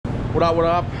What up, what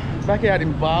up? Back out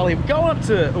in Bali. We're going up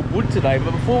to Ubud today,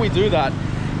 but before we do that,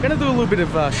 I'm gonna do a little bit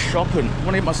of shopping. I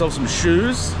wanna get myself some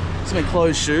shoes, some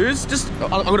enclosed shoes.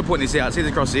 I'm gonna point this out. See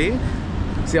this across here?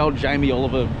 It's the old Jamie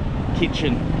Oliver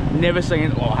kitchen. Never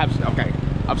seen, well,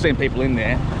 I've seen people in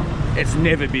there. It's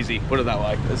never busy, put it that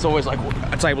way. It's always like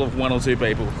a table of 1 or 2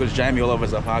 people because Jamie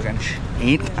Oliver's a fucking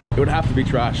shit. It would have to be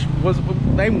trash.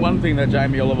 Name one thing that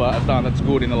Jamie Oliver has done that's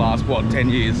good in the last, what, 10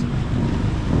 years?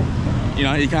 You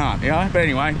know, you can't, you know? But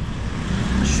anyway,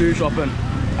 shoe shopping.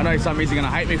 I know some of you are gonna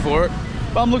hate me for it,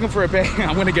 but I'm looking for a pair.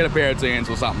 I'm gonna get a pair of TNs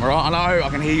or something, right? I know I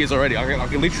can hear you already. I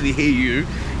can literally hear you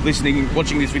listening,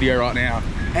 watching this video right now.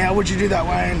 How would you do that,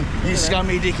 Wayne? You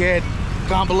scummy dickhead.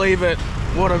 Can't believe it.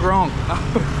 What a gronk.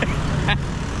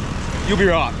 You'll be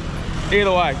right.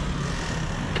 Either way,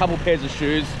 couple pairs of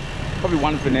shoes, probably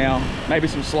one for now, maybe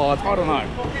some slides, I don't know.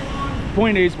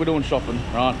 Point is, we're doing shopping,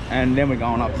 right? And then we're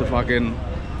going up to fucking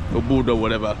Ubud or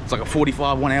whatever. It's like a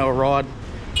 45 1-hour ride.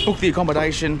 Book the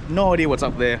accommodation, no idea what's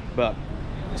up there, but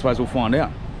I suppose we'll find out.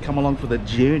 Come along for the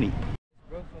journey.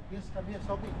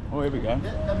 Oh, here we go. Yeah,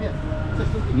 come here.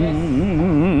 Just look at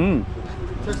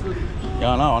Just look.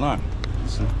 Yeah, I know.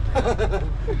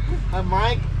 Hi,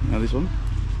 Mike. Now this one.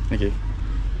 Thank you.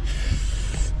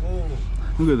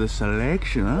 Look at the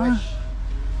selection, huh?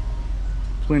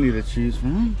 Plenty to choose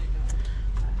from.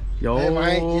 Yo, hey,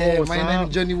 Mike. Yeah, my name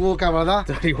is Johnny Walker, brother.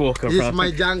 Johnny Walker, This brother. is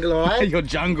my jungle, alright? Your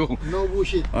jungle. No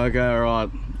bullshit. Okay, alright.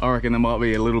 I reckon there might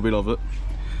be a little bit of it.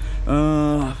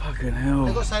 Fucking hell.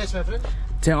 I got size, my friend.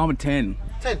 10, I'm a 10.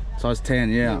 10. Size 10,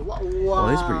 yeah. Wow. Oh,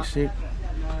 that's pretty sick.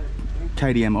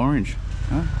 KDM orange.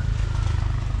 Huh? Do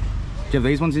you have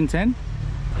these ones in 10?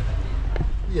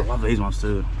 Yeah. I love these ones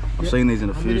too. I've seen these in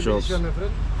a few shops. How many pieces, my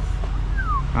friend?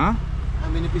 Huh? How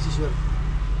many pieces you want?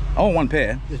 Oh, one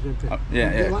pair. Yes, one pair.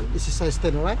 Yeah. One, this is size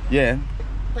 10, alright? Yeah.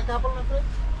 Take a couple, my friend.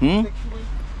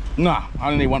 No, I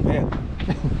only need one pair.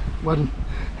 One.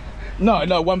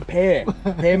 No, one pair.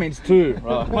 Pair means 2.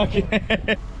 Right. Okay.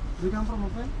 Where you come from, my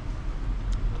friend?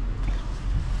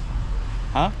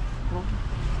 Huh?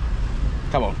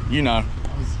 Come on, you know.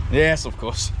 Yes, of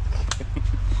course.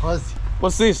 Aussie.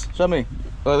 What's this? Show me.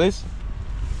 Like this?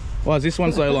 Why is this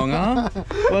one so long, huh?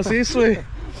 What's this? Huh?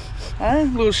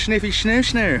 Little sniffy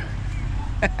snoo.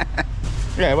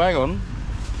 Yeah, well, hang on.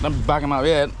 Don't back them up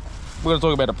yet. We're going to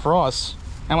talk about the price.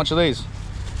 How much are these?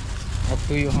 Up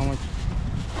to you, how much?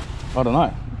 I don't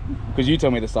know. Because you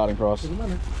tell me the starting price.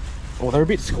 Oh, they're a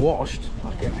bit squashed.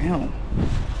 Fucking hell.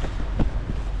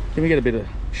 Can we get a bit of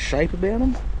shape about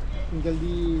them?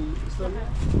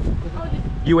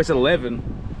 US 11.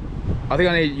 I think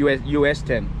I need US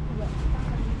 10.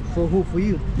 For who? For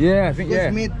you? Yeah, I think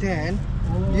Because me 10,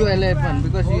 you 11.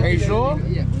 Because you. Are you sure?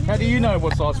 Yeah. How do you know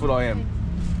what size foot I am?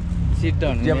 Sit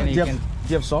down. Do you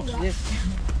have socks? Yes.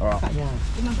 Alright. Yeah.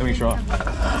 Let me try.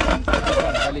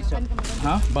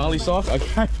 Huh? Bali sock?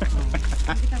 Okay.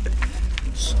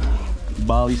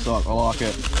 Bali sock, I like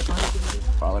it.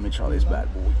 Alright, let me try this bad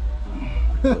boy.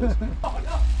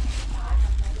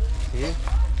 Yeah,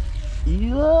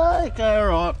 okay,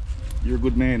 alright. You're a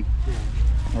good man.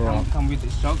 Yeah. Alright. Come with the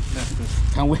sock, that's good.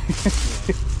 Can we?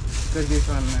 Because this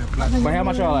one black. But how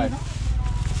much are they?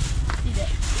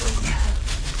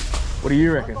 What do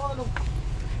you reckon?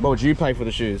 What would you pay for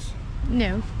the shoes?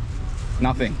 No.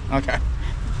 Nothing. Okay.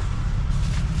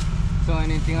 So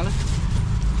anything else?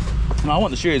 No, I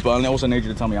want the shoes, but I also need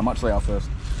you to tell me how much they are first.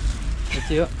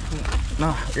 It's you.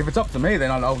 No, if it's up to me,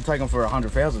 then I'll take them for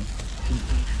 100,000.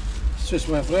 Just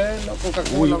my friend,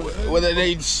 Coca-Cola. Well,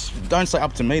 don't say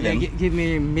up to me then. Yeah, give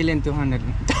me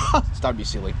 1,200,000. That'd be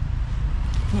silly.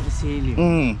 Silly.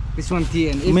 This one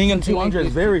TN. 1,200,000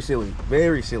 is very silly.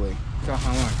 Very silly. So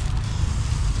how much?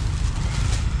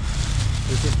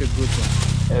 This is the good one.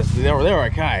 Yes, they're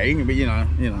okay, but you know.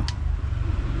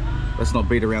 Let's not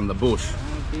beat around the bush.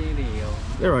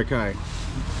 They're okay.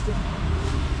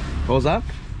 What was that?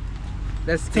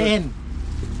 That's 10.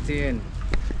 10.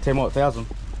 10 what? 1,000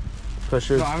 per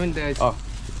shoe? No, I mean the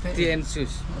 10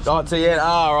 shoes. Oh, 10.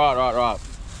 Ah, right.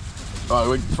 Right,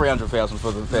 we're 300,000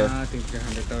 for the pair. I think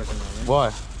 300,000.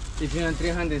 Why? If you want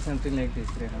 300, something like this,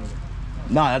 300.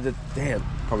 No, that's damn,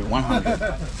 probably 100.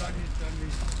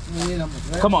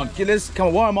 Come on, come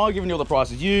on. Why am I giving you all the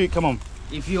prices? You, come on.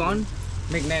 If you want,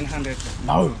 make 900.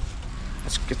 No,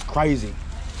 it's crazy.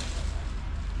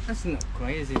 That's not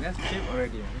crazy. That's cheap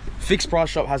already. Fixed price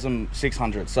shop has them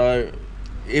 600. So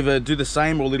either do the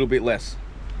same or a little bit less.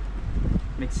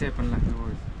 Make 7 like the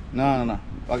word. No.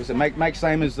 Like I said, make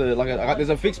same as the there's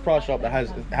a fixed price shop that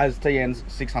has TNs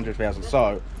 600,000.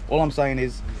 So all I'm saying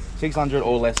is 600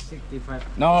 or less. 65.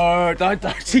 No, don't.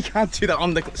 You can't do that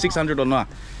on the 600 or not.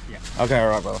 Yeah. Okay, all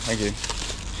right, brother. Thank you.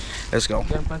 Let's go.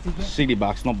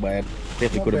 $60, not bad.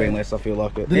 Definitely could have been less, I feel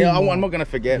like it. Dream Yeah, I'm on. not going to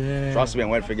forget. Yeah. Trust me, I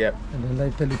won't forget. And then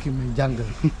later look in my jungle.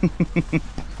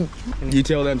 You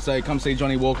tell them, say, come see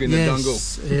Johnny Walker in the jungle.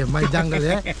 Yeah, my jungle,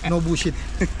 yeah. No bullshit.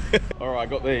 Alright,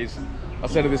 I got these. I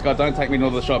said to this guy, don't take me to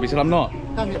the shop. He said, I'm not.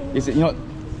 Come here. He said, you know what?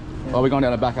 Oh, we're going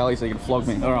down a back alley so you can flog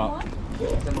me. Alright.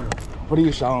 What are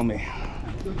you showing me?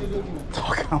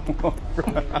 Oh, come on,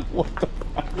 bro. What the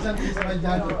fuck? This is my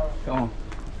jungle. Come on.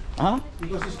 Huh?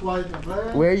 Because it's quiet, my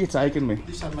friend. Where are you taking me?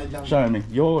 This is my jungle. Show me.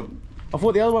 I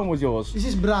thought the other one was yours. This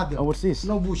is brother. Oh, what's this?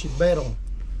 No bullshit, Byron.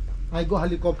 I go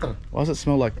helicopter. Why does it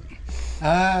smell like...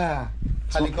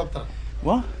 Helicopter.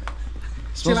 What?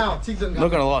 Chill out, chill down. Not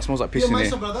gonna lie, it smells like piss Here in my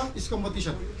here. brother, it's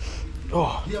competition.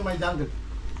 Oh. Here my jungle.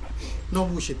 No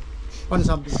bullshit. On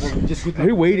something for me. Just good luck.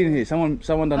 Who weed in here? Someone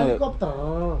done a... Helicopter.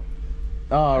 Oh,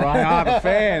 right. The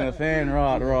fan.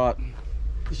 Right.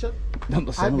 T-shirt. Not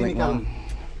the Semmelink one.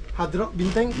 Hard rock,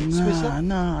 bintang, special.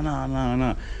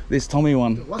 No. This Tommy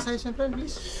one. What size, my friend,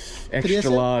 please? Extra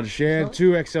 3XL? large. Yeah,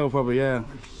 2XL probably, yeah.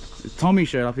 Tommy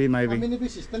shirt up here, How maybe. many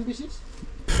pieces? 10 pieces?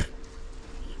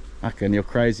 Okay, you're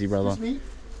crazy, brother. Excuse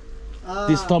me?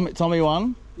 This Tommy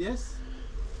one. Yes.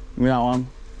 Give me that one.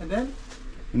 And then?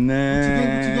 And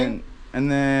then... Again?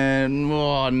 And then...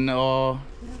 Oh, no.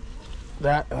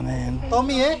 That, and then...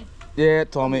 Tommy, eh? Yeah,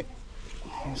 Tommy.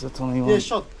 Here's the Tommy one. Yeah,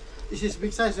 short. This is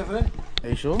big size, my friend. Are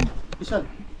you sure? This one.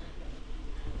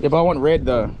 Yeah, but I want red,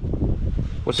 though.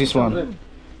 What's this one? Red.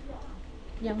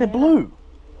 They're blue.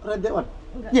 Red, that one.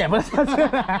 Yeah, but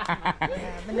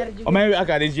or maybe,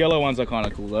 okay, these yellow ones are kind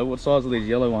of cool, though. What size are these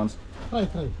yellow ones? Try.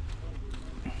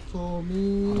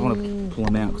 Tommy. I don't want to pull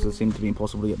them out because it seems to be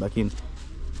impossible to get back in.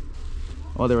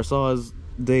 Oh, they're a size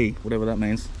D, whatever that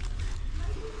means.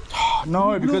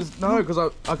 No, because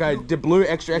okay, the blue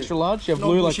extra large. You have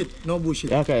blue like No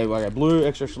bullshit. okay, blue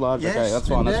extra large. Yes, Okay, that's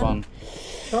fine. That's fine.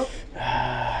 Short.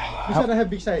 This one I have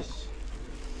big size.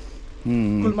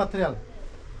 Cool material.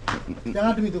 Yang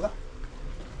ada itu kak.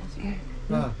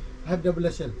 I have double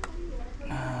SL.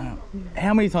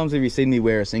 How many times have you seen me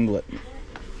wear a singlet?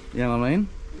 You know what I mean?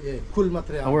 Yeah, cool I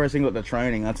material. wear a singlet to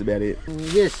training. That's about it.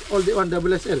 Yes, all the one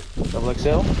double SL. Double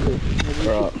XL.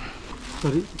 Right.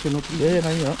 Sorry, cannot. Yeah, no,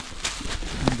 you're right.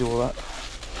 Do all that.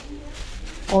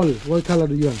 All. What color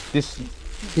do you want? This.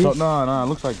 This? No, it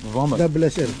looks like vomit. Double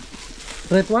SL.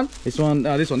 Red one? This one.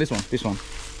 This one.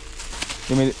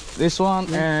 Give me this one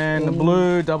and the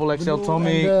blue double XL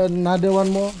Tommy. And another one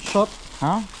more. Short.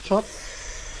 Huh? Short.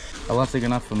 Elastic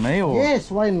enough for me or? Yes,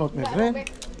 why not, my friend?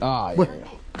 Ah, But-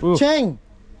 yeah. Ooh. Cheng,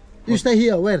 you stay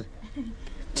here. Where?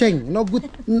 Cheng, no good.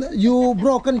 You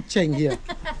broken Cheng here.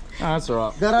 Ah, that's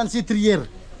alright. Guarantee 3 years.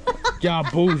 Yeah,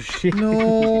 bullshit.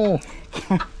 No.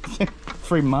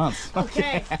 3 months.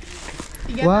 Okay.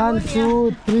 1,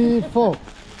 2, 3, 4.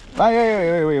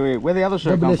 Hey, wait. Where the other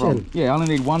shirt Double come from? SL. Yeah, I only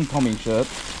need one Tommy shirt.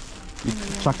 You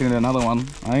chuck it in another one,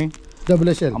 eh? Double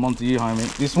SL. I'm on to you, homie.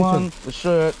 This one, the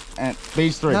shirt, and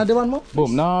these three. Another one more.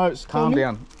 Boom. No, calm Tommy?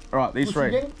 down. Alright, these What's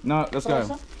three. the game? No, let's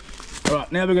go. Alright,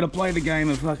 now we're gonna play the game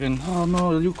of fucking. Oh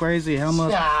no, you crazy? How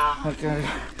much? Yeah. Okay.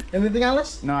 Anything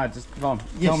else? No, just come on.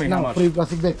 Yes, Tell me how now much. free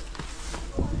plastic bag.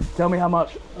 Tell me how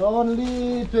much.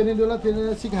 Only $20,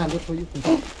 $600 for you.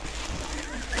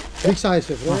 Big size,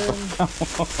 my friend.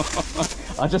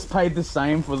 I just paid the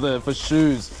same for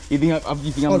shoes. You think I'm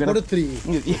All gonna? for the 3.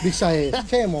 Big size.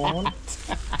 Come on.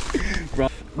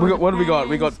 What do we got?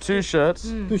 We got 2 shirts.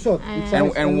 2 short. Big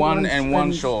size And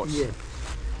one shorts. Yeah.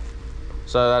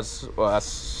 So that's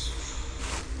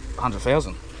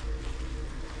 100,000.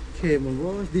 Come on,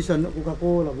 boss. This one not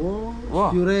Coca-Cola, boss.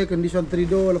 What? You reckon this one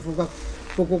 $3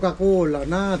 for Coca-Cola?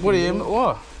 Nothing. What do you? boss.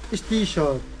 What? It's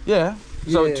t-shirt. Yeah.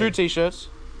 So Yeah. 2 t-shirts,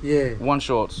 Yeah. 1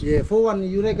 shorts. Yeah, for one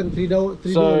you reckon $3.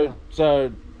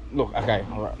 So look, okay,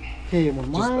 all right. Come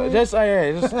on, man. Just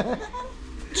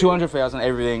 200,000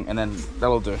 everything, and then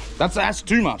that'll do. That's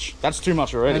too much. That's too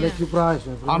much I already. let you price,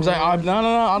 my friend. I'm saying,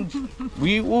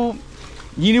 no.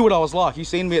 You knew what I was like. You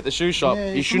seen me at the shoe shop.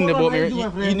 Yeah, You shouldn't have bought me. tomorrow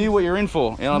night, my You friend. knew what you're in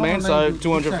for. You know what I mean? Tomorrow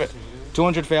So night, you decide.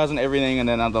 200,000 everything, and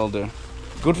then that'll do.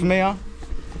 Good for me, huh?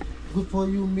 Good for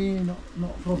you, me, no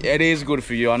problem. It is good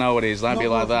for you. I know it is. Don't be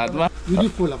like that. You do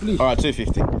full, please. All right,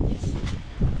 250.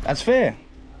 That's fair.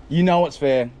 You know it's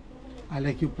fair. I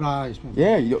like your price, man.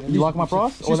 Yeah, you like my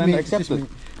price? Or then accept it.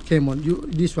 Come on,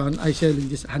 this one I selling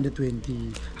this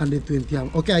 120.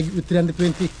 Okay, I give you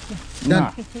 320.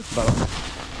 Nah, Done. brother.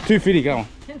 250, go on.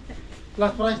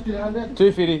 Last price 300.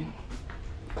 250.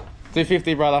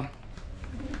 250, brother.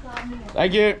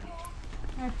 Thank you.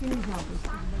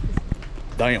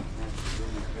 Damn.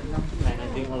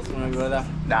 Anything else, my brother?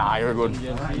 Nah, you're good.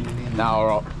 Nah,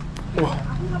 alright.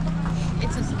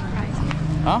 It's a surprise.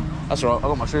 Huh? That's all right. I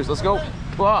got my shoes. Let's go.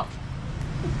 What?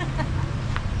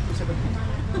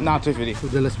 Nah, $2.50.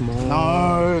 $2 more.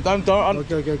 No, don't.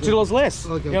 Okay. $2 less.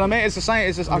 Okay, You know what I mean? It's the same.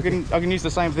 It's just I can use the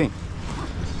same thing.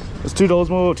 It's $2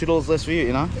 more, $2 less for you.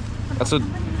 You know? That's a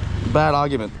bad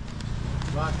argument.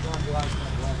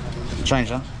 Change,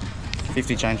 huh?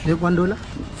 50 change. You have $1?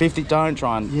 50. Don't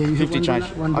try and Yeah, you have 50 $1, change.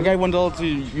 $1. I gave $1 to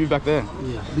you back there.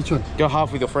 Yeah. Which one? Go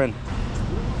half with your friend.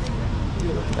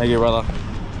 Thank you, brother.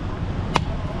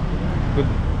 Good.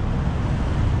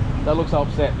 That looks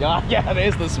upset. Yeah,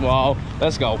 there's the smile.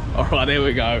 Let's go. All right, there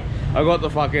we go. I got the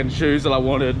fucking shoes that I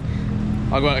wanted.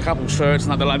 I got a couple shirts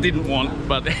that I didn't want,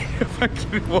 but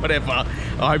whatever.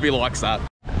 I hope he likes that.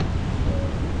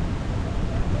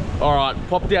 All right,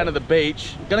 pop down to the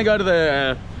beach. Gonna go to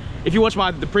the, if you watch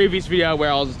the previous video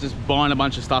where I was just buying a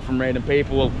bunch of stuff from random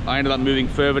people, I ended up moving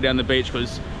further down the beach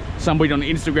because somebody on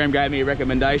Instagram gave me a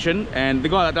recommendation, and the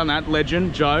guy that done that,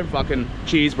 Legian, Joe, fucking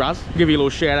cheers, bruss. Give you a little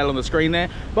shout out on the screen there.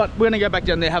 But we're gonna go back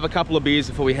down there, have a couple of beers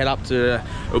before we head up to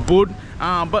Ubud.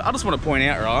 But I just want to point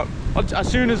out, right,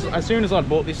 as soon as I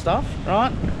bought this stuff,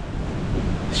 right,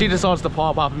 she decides to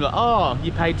pop up and be like, oh,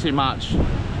 you paid too much.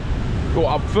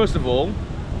 Well, first of all,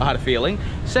 I had a feeling.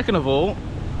 Second of all,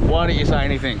 why didn't you say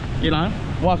anything? You know,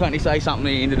 why can't you say something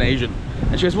in Indonesian?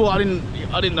 And she goes, well, I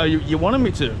didn't know you wanted me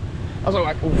to. I was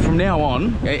like, well, from now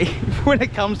on, when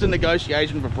it comes to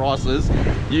negotiation for prices,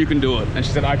 you can do it. And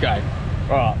she said, okay,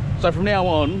 all right. So from now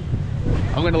on,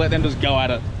 I'm going to let them just go at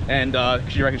it. And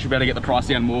she reckons she better get the price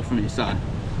down more for me, so.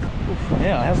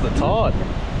 Yeah, how's the tide?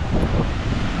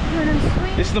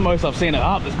 This is the most I've seen it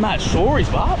up. There's mad stories,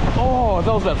 but oh, if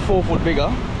that was about 4 foot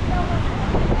bigger,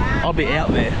 I'll be out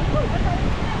there.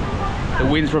 The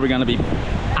wind's probably going to be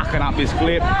ucking up this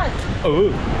clip.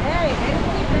 Oh.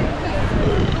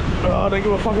 Oh, I don't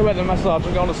give a fuck about the massage.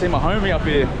 I'm going to see my homie up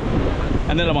here.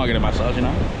 And then I might get a massage, you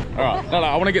know? Alright, no,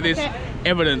 I want to get this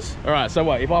evidence. Alright, so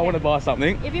what? If I want to buy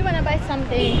something? If you want to buy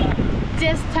something,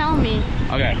 just tell me.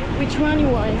 Okay. Which one you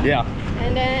want. Yeah.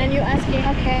 And then you ask me,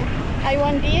 okay, I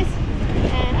want this.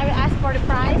 And I will ask for the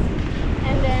price.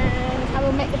 And then I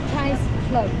will make the price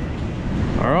low.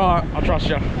 Alright, I'll trust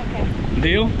you. Okay.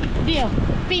 Deal? Deal.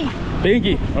 Pink.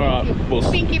 Pinky? Alright, boss.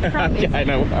 Pinky promise. Okay,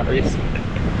 no worries.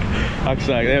 Fuck's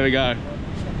sake, there we go.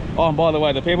 Oh, and by the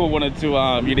way, the people wanted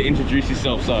to you to introduce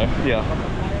yourself, so yeah.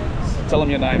 Tell them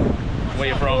your name, where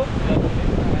you're from.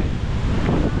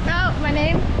 Oh, my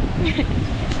name?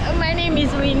 My name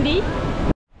is Windy.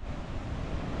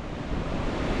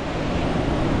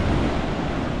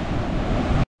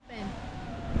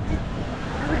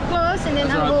 Close and then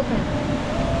That's I'll right. open.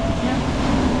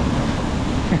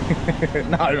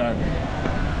 No.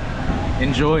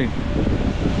 Enjoy.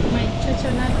 My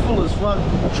chochonat. Full as fuck.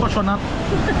 Chochonat.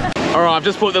 Alright, I've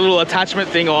just put the little attachment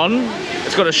thing on.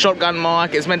 It's got a shotgun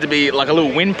mic. It's meant to be like a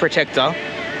little wind protector.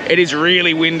 It is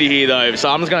really windy here though, so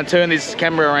I'm just going to turn this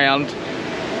camera around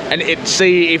and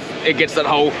see if it gets that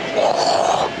whole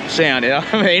sound, you know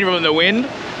what I mean, from the wind.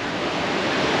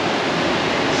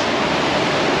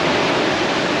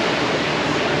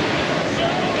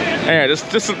 Yeah,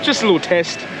 just a little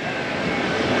test.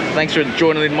 Thanks for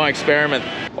joining in my experiment.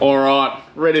 Alright,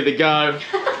 ready to go.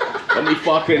 Got me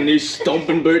fucking new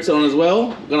stomping boots on as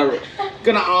well.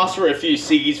 Gonna ask for a few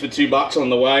ciggies for $2 on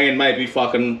the way and maybe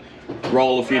fucking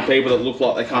roll a few people that look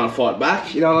like they can't fight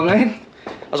back, you know what I mean?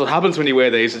 That's what happens when you wear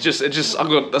these. It's just I've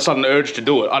got a sudden urge to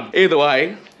do it. Either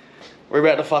way, we're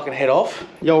about to fucking head off.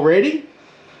 Y'all ready?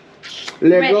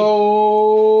 Let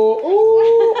go.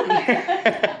 Ooh.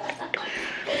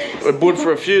 We're booked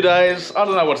for a few days. I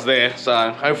don't know what's there,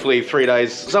 so hopefully 3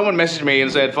 days. Someone messaged me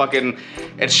and said fucking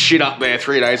it's shit up there,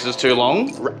 3 days is too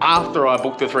long after I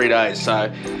booked the 3 days.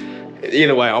 So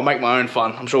either way, I'll make my own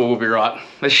fun. I'm sure we'll be right.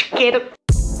 Let's get it.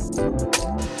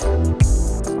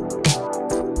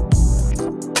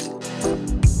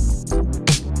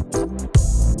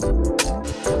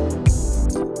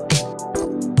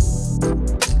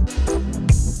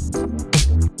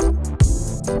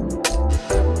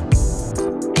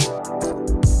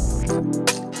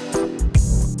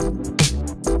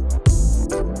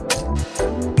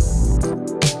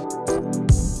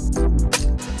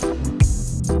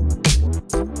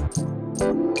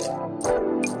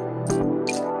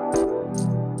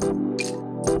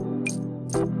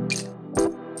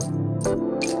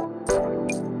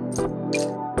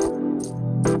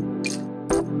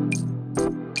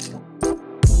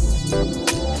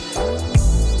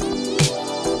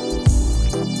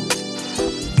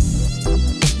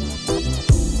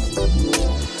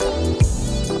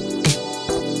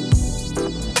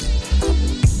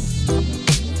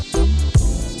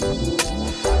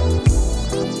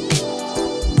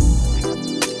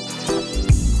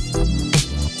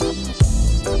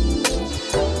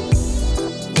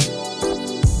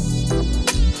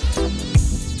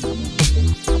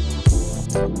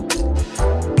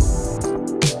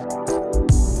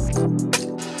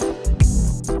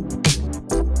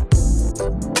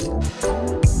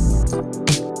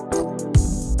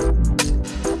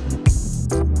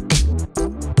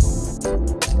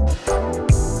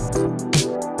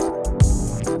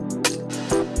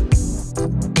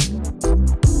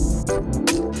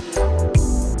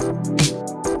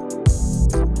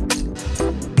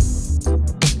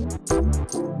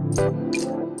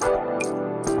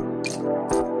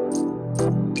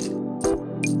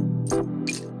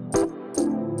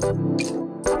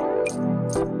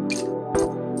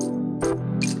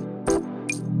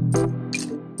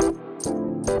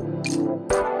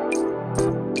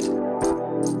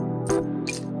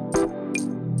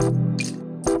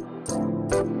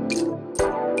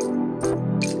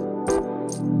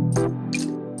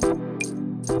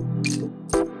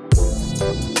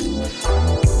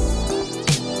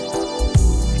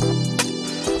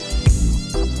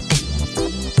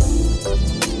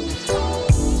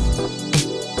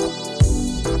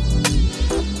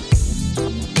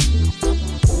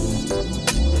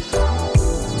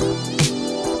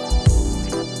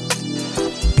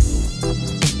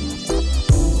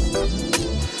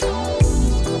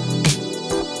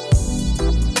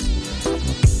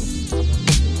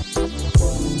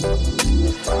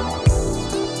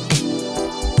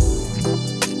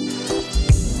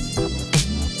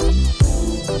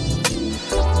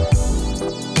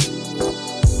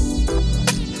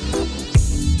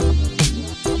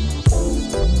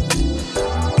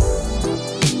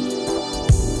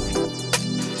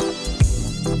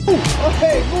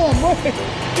 Go on, bro.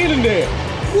 Get in there.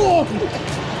 Go on.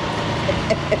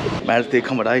 Mate, it's the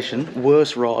accommodation.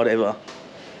 Worst ride ever.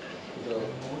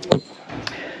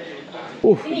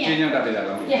 Ooh.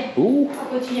 Yeah. Ooh.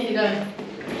 Aku cuci di dalam.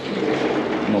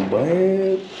 Not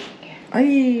bad.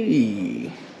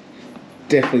 Hey.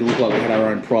 Definitely look like we had our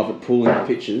own private pool in the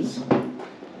pictures.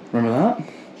 Remember that?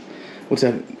 What's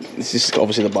that? This is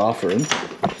obviously the bathroom.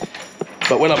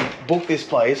 But when I booked this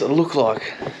place, it looked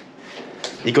like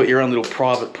you got your own little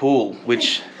private pool,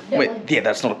 which, yeah,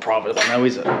 that's not a private one though,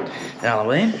 is it? You know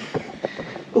what I mean?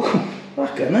 Ooh,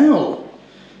 fucking hell.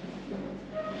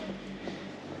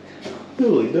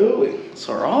 Dooly. It's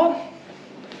alright.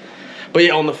 But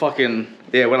yeah, on the fucking,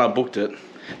 yeah, when I booked it,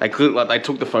 they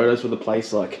took the photos for the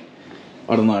place, like,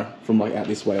 I don't know, from like out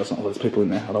this way or something. There's people in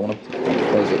there. I don't want to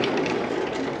close it.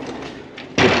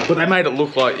 But they made it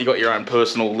look like you got your own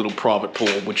personal little private pool,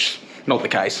 which not the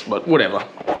case, but whatever.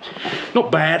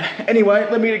 Not bad. Anyway,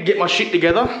 let me get my shit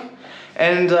together,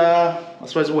 and I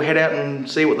suppose we'll head out and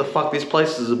see what the fuck this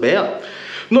place is about.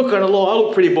 Not gonna lie, I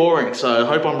look pretty boring, so I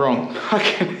hope I'm wrong.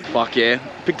 Okay. Fuck yeah.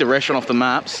 Picked the restaurant off the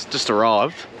maps, just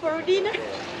arrived. For dinner.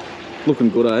 Looking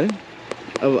good, eh?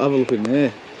 Have a look in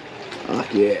there.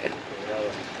 Fuck yeah.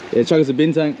 Yeah, chug us a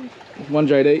bin tank. 1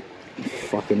 JD.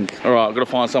 Fucking. Alright, I've got to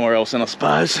find somewhere else then, I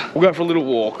suppose. We'll go for a little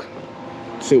walk.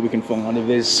 See what we can find.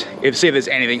 See if there's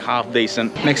anything half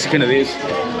decent. Mexican it is.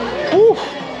 Ooh,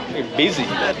 you're busy.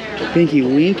 Pinky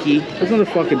winky. That's not a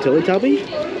fucking Teletubby.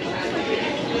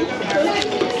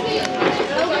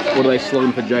 What are they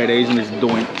slugging for JDs in this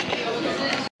joint?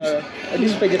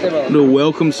 Little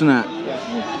welcome snack.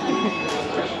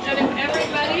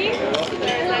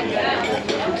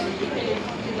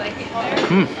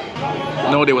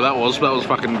 No idea what that was, but that was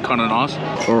fucking kind of nice.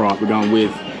 Alright, we're going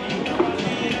with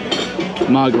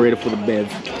margarita for the bev.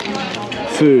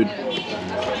 Food.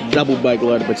 Double baked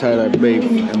load of potato beef.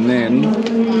 And then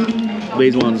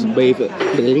these ones, beef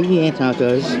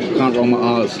tacos. Can't roll my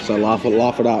R's, so laugh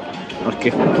it up.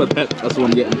 Okay, but that's what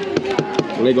I'm getting.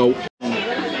 Lego.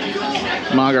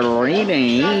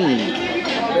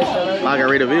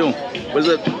 Margaritaville. What is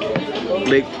it?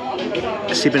 Big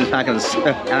sipping packets.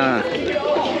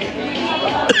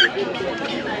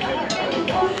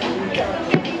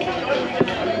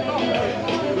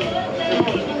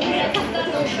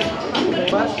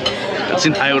 It's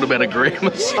inhaled about a gram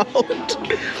of salt.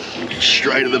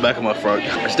 Straight at the back of my throat.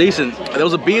 It's decent. There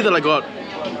was a beer that I got.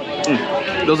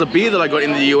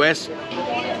 In the US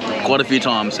quite a few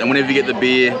times, and whenever you get the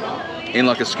beer in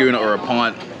like a schooner or a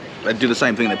pint, they do the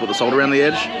same thing. They put the salt around the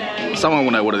edge. Someone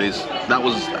will know what it is. That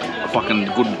was a fucking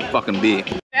good fucking beer.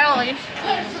 Belly.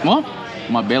 What?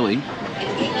 My belly?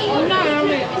 No,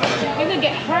 you could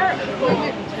get hurt.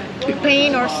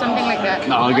 Pain or something like that.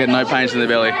 No, I get no pains in the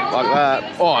belly. Like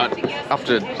that. Oh,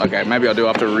 okay, maybe I do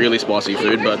after really spicy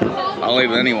food, but I'll eat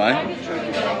it anyway.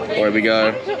 There we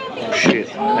go. Oh, shit.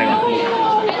 Hang on.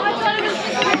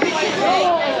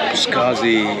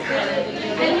 Skazi.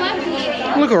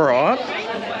 Look alright.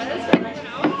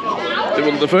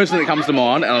 The first thing that comes to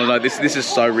mind, and I know this is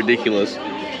so ridiculous.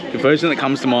 The first thing that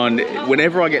comes to mind,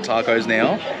 whenever I get tacos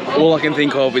now, all I can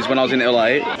think of is when I was in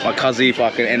LA, my cousin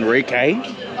fucking Enrique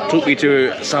took me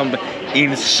to some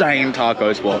insane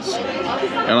taco spots. You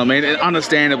know what I mean? And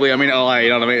understandably, I'm in LA, you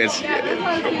know what I mean? It's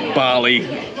Bali,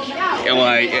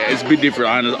 LA, it's a bit different.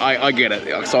 I get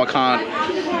it. So I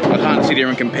can't sit here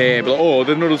and compare, but like, oh,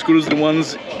 they're not as good as the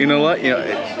ones in LA. You know,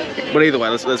 but either way,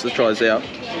 let's try this out.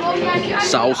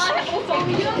 Sauce.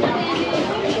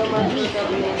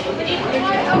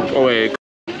 Oh wait.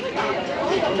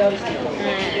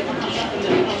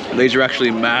 These are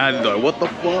actually mad though. What the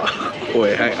fuck? Oh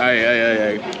wait,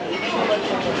 hey.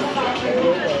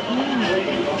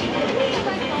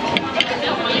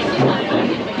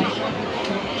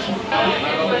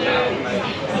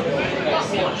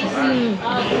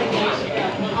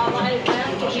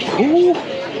 Ooh.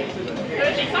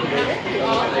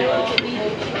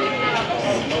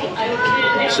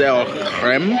 Sour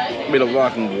cream, bit of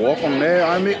fucking walk on there,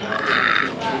 homie.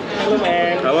 Hello,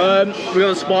 man. Hello, we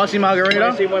got a spicy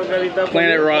margarita. Spicy margarita.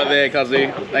 Plant it right there,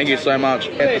 cuzzy. Thank you so much.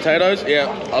 And potatoes, yeah,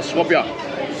 I'll swap you.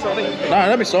 Sorry. No,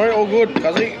 don't be sorry, all good,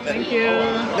 cuzzy. Thank you.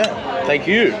 Yeah, thank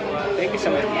you. Thank you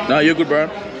so much. No, you're good, bro.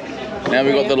 Now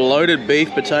we got the loaded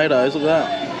beef potatoes, look at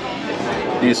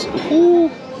that. Yes.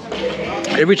 Ooh.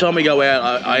 Every time we go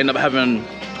out, I end up having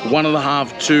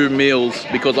 1.5, 2 meals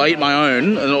because I eat my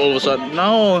own, and all of a sudden,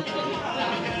 no,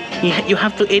 you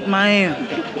have to eat mine.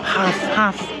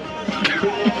 Half.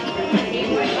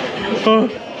 Oh.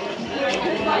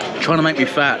 Trying to make me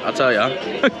fat, I tell ya.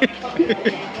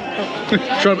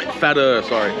 Trying to make fatter,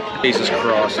 sorry. Jesus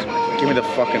Christ. Give me the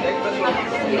fucking...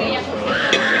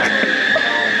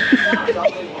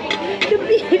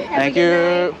 Thank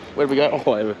you. Where do we go? Oh,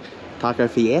 whatever. Taco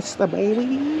Fiesta,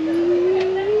 baby.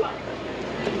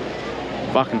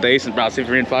 Fucking decent, bro. If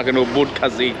you're in fucking Ubud,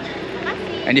 cuzzy.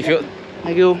 And you feel...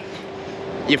 Thank you.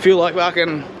 You feel like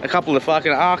fucking a couple of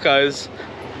fucking Arcos.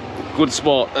 Good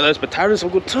spot. Those potatoes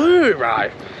were good too, bro.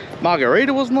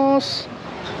 Margarita was nice.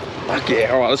 Fuck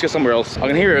yeah. Alright, let's go somewhere else. I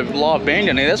can hear a live band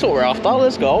in there. That's what we're after.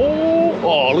 Let's go.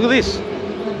 Oh, look at this.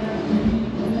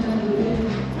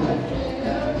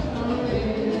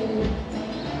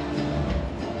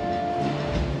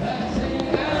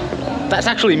 That's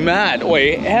actually mad.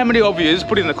 Wait, how many of you,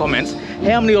 put in the comments,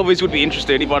 how many of you would be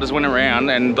interested if I just went around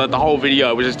and the whole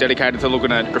video was just dedicated to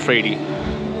looking at graffiti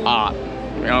art?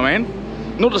 You know what I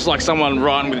mean? Not just like someone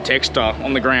writing with a texture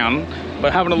on the ground,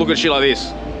 but having a look at shit like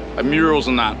this, like murals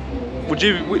and that. Would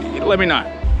you, let me know.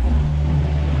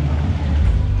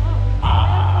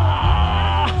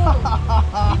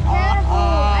 Careful,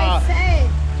 I say.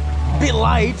 Bit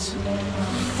late.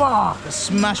 Fuck, I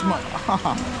smashed my...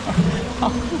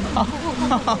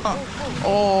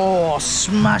 Oh,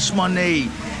 smashed my knee.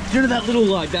 You know that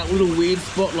little weird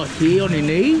spot like here on your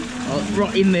knee?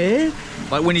 Right in there?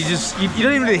 Like when you just, you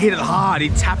don't even hit it hard, you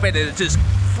tap it and it just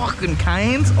fucking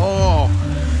canes. Oh,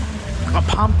 I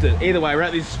pumped it. Either way, we're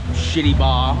at this shitty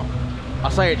bar. I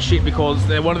say it's shit because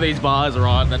they're one of these bars,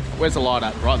 alright? Where's the light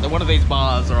at, right? They're one of these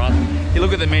bars, alright? You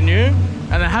look at the menu,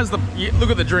 and it has you look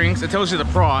at the drinks, it tells you the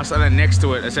price, and then next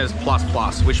to it, it says plus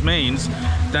plus, which means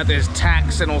that there's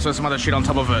tax and also some other shit on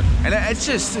top of it. And it's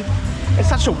just, it's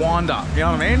such a wind up, you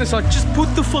know what I mean? It's like, just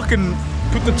put the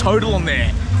total on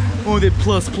there. Oh, they're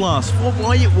plus plus.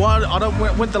 Why I don't,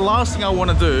 when the last thing I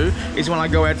want to do is when I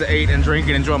go out to eat and drink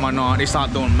and enjoy my night, they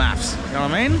start doing maths. You know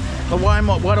what I mean? But why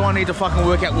do I need to fucking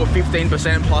work out what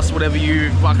 15% plus whatever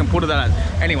you fucking put it at?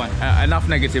 Anyway, enough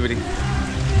negativity.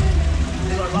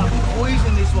 There's like fucking toys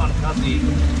in this one, cuzzy.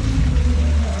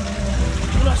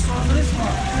 Look at the size of this one.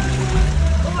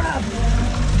 Look at that.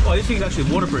 Oh, this thing's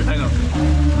actually waterproof. Hang on.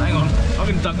 Hang on. I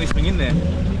can dunk this thing in there.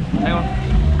 Hang on.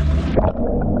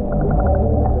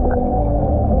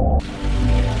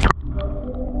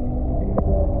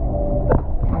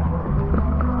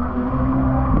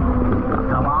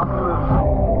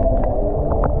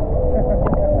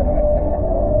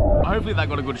 Hopefully that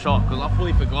got a good shot because I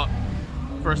fully forgot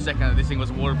for a second that this thing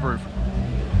was waterproof.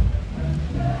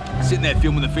 Sitting there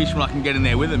filming the fish when I can get in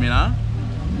there with them, you know.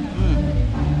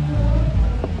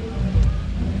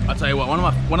 I tell you what,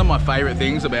 one of my favourite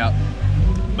things about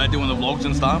doing the vlogs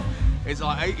and stuff is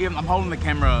like I'm holding the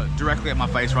camera directly at my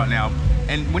face right now,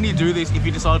 and when you do this, if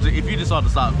you decide to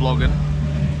start vlogging,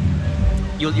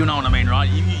 you'll know what I mean, right?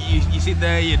 You sit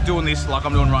there, you're doing this like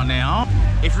I'm doing right now.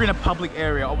 If you're in a public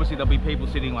area, obviously there'll be people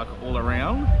sitting like all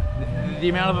around. The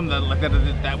amount of them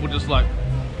that would just like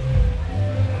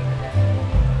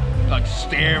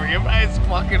stare at you, it's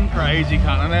fucking crazy,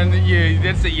 cunt. And then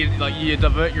you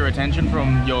divert your attention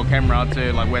from your camera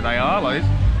to like where they are, like this.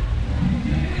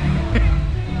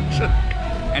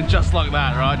 And just like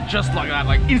that, right? Just like that,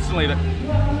 like instantly that.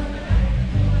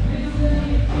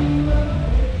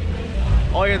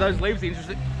 Oh yeah, those leaves are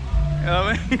interesting. You know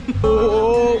what I mean?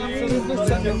 Oh.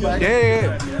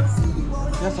 Yeah.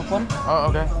 Just some fun. Oh,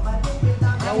 okay.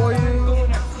 How are you?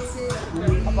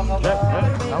 Yeah.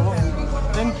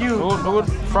 Thank you. Good.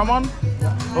 From on?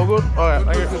 Oh, good. Alright,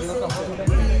 thank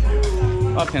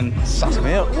you. Fucking sucks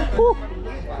me up.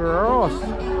 Gross.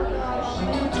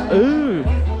 Ooh.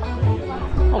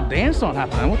 Oh, dance not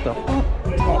happening. What the fuck?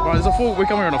 Oh, bro, we're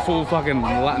coming here on a full fucking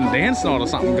Latin dance night or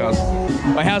something, guys.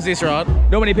 But how's this, right?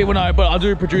 Not many people know, but I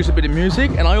do produce a bit of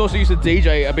music, and I also used to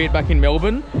DJ a bit back in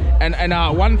Melbourne. And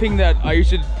one thing that I used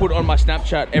to put on my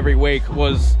Snapchat every week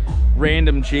was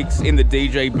random chicks in the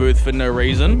DJ booth for no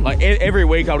reason. Like every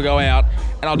week I'll go out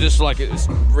and I'll just like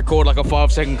record like a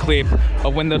 5-second clip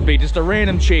of when there'd be just a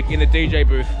random chick in the DJ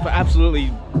booth for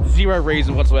absolutely zero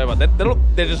reason whatsoever.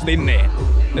 They're just in there.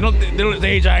 They're not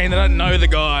DJing. They don't know the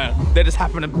guy. They just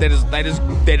happen to. They're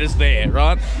just there,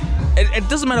 right? It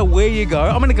doesn't matter where you go.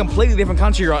 I'm in a completely different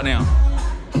country right now.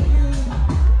 You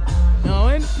know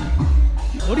what I mean?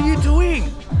 What are you doing?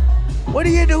 What are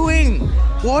you doing?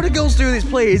 Why do girls do this?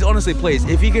 Please, honestly, please.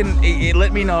 If you can,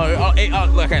 let me know.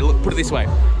 Okay, look, put it this way.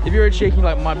 If you're a chick,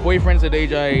 like my boyfriend's a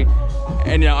DJ,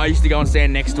 and you know, I used to go and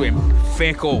stand next to him.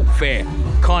 Fair call, fair.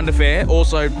 Kind of fair.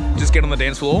 Also, just get on the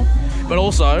dance floor. But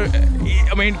also,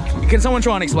 I mean, can someone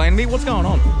try and explain to me what's going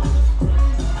on?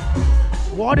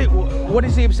 What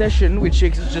is the obsession with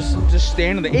chicks just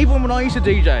standing there? Even when I used to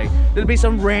DJ, there'd be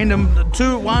some random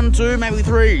one, two, maybe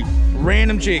 3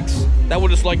 random chicks that would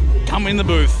just like come in the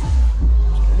booth.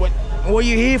 What are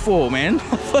you here for, man?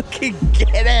 Fucking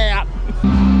get out.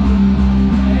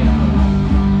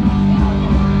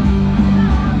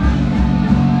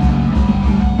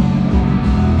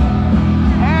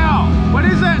 Ow! What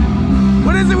is it?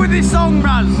 What is it with this song,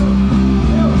 bruh?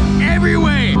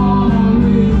 Everywhere.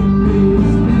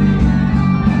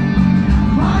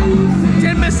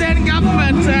 10%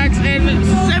 government tax and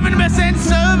 7%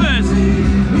 service.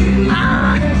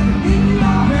 Ah!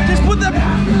 Just put the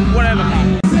whatever.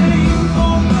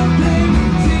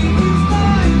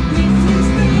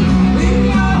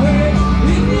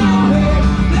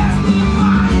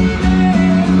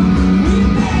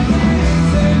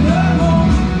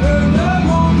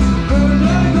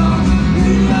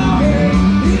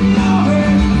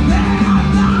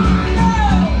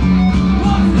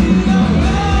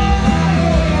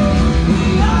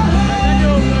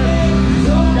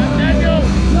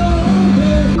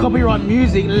 Copyright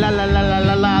music, la la la la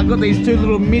la la. I've got these two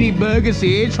little mini burgers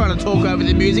here trying to talk over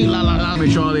the music, la la la. Let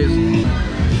me try this.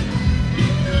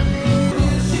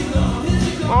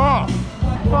 Oh,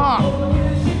 fuck.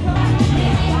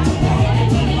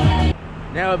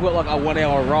 Now I've got like a 1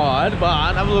 hour ride,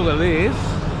 but have a look at this.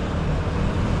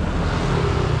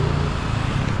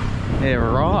 Yeah,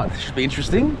 right. This should be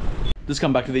interesting. Just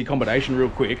come back to the accommodation real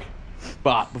quick.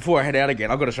 But before I head out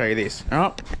again, I've got to show you this.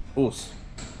 Alright? Us.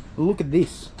 Look at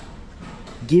this.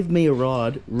 Give me a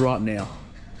ride right now.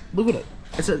 Look at it.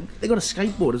 They got a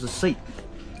skateboard as a seat.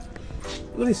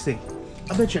 Look at this thing.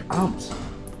 I bet you umps.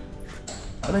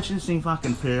 I bet you this thing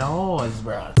fucking flies,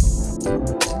 bro.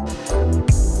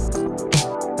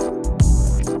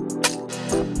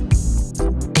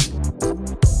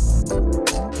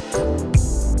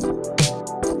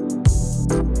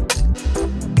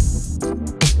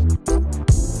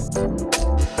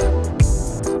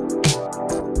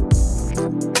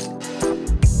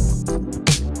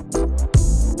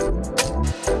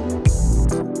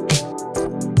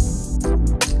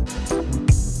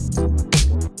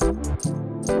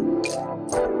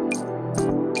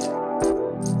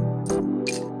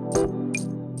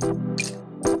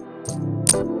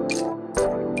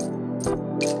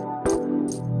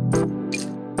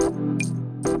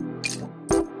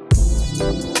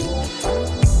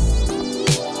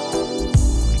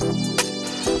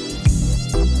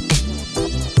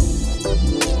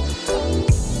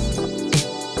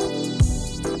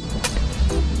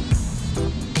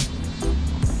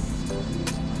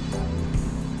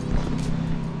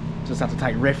 Just have to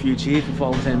take refuge here for 5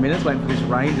 or 10 minutes, waiting for this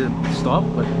rain to stop,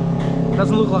 but it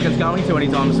doesn't look like it's going to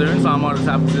anytime soon, so I might just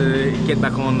have to get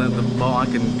back on the bike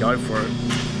and go for it.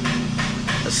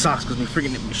 It sucks because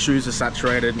my shoes are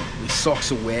saturated, my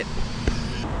socks are wet.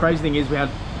 Crazy thing is we had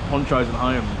ponchos at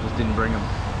home, just didn't bring them.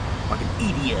 Like an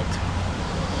idiot,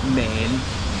 man.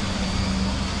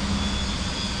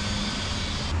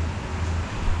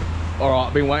 Alright,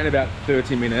 I've been waiting about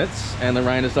 30 minutes and the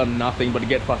rain has done nothing but to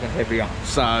get fucking heavier.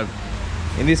 So,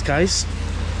 in this case,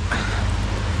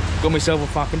 got myself a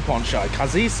fucking poncho,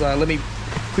 cuzzy. So let me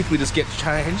quickly just get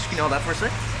changed. Can you hold that for a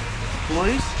sec,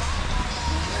 please?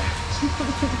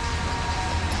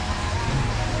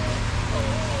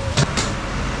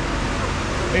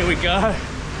 Here we go.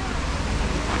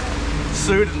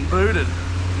 Suited and booted.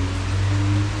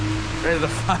 Ready to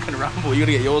fucking rumble. You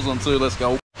gotta get yours on too, let's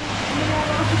go.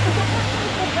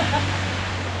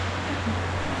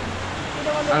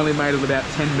 I only made it about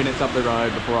 10 minutes up the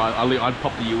road before I'd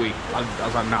popped the UE. I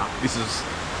was like, nah, this is...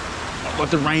 Like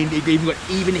the rain, it even got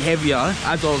even heavier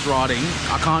as I was riding.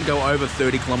 I can't go over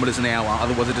 30 kilometers an hour,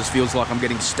 otherwise it just feels like I'm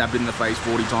getting stabbed in the face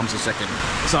 40 times a second.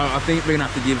 So I think we're gonna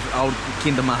have to give old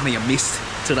Kinder Money a miss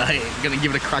today. Gonna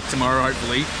give it a crack tomorrow,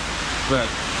 hopefully. But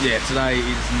yeah, today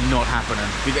is not happening.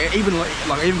 Even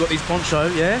like I even got these poncho,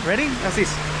 yeah? Ready? How's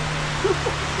this?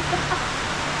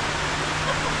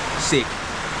 Sick.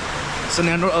 So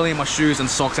now not only are my shoes and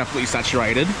socks absolutely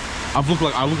saturated, I look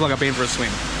like I've been for a swim.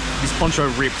 This poncho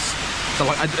rips. So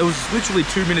like it was literally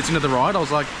 2 minutes into the ride, I was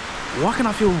like, why can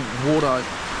I feel water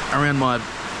around my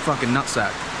fucking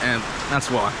nutsack? And that's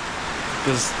why.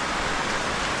 Because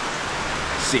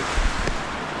sick.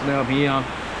 So now I'm here,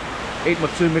 eating my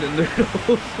 2-minute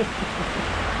noodles.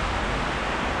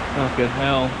 Fucking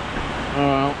hell.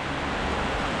 Alright.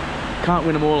 Can't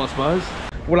win them all, I suppose.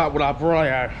 What up,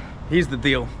 bro? Here's the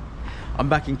deal. I'm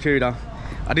back in Kuta.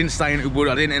 I didn't stay in Ubud.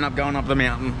 I didn't end up going up the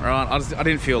mountain, right? I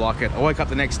didn't feel like it. I woke up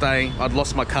the next day, I'd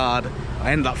lost my card.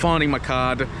 I ended up finding my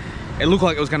card. It looked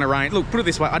like it was gonna rain. Look, put it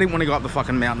this way, I didn't want to go up the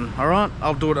fucking mountain, all right?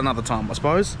 I'll do it another time, I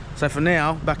suppose. So for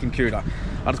now, back in Kuta.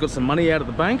 I just got some money out of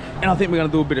the bank, and I think we're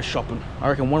gonna do a bit of shopping. I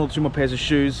reckon 1 or 2 more pairs of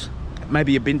shoes,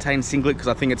 maybe a Bintane singlet, because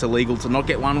I think it's illegal to not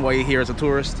get one while you're here as a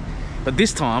tourist. But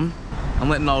this time, I'm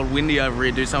letting old Windy over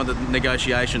here do some of the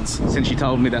negotiations since she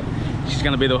told me that she's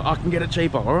going to be the, I can get it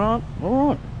cheaper. All right,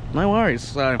 no worries.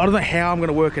 So I don't know how I'm going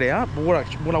to work it out, but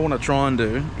what I want to try and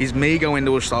do is me go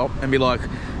into a shop and be like,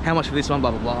 how much for this one,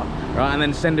 blah, blah, blah, right? And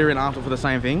then send her in after for the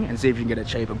same thing and see if she can get it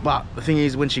cheaper. But the thing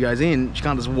is, when she goes in, she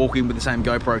can't just walk in with the same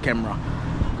GoPro camera,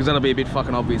 because that'll be a bit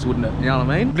fucking obvious, wouldn't it? You know what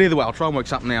I mean? But either way, I'll try and work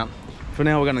something out. For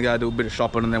now, we're going to go do a bit of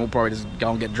shopping, and then we'll probably just go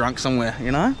and get drunk somewhere,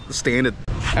 you know? The standard.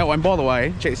 Oh, and by the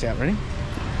way, check this out, ready?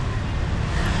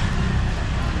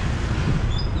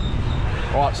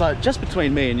 Alright, so just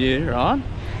between me and you, right?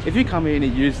 If you come in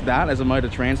and use that as a mode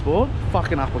of transport,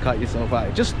 fucking uppercut yourself, eh?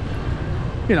 Just,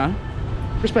 you know,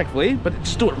 respectfully, but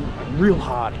just do it real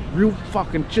hard. Real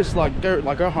fucking, just like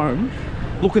go home,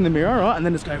 look in the mirror, right? And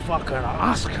then just go fucking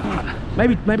ass cunt.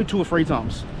 Maybe 2 or 3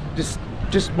 times.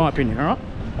 Just my opinion, alright?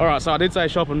 Alright, so I did say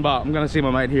shopping, but I'm gonna see my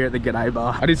mate here at the G'day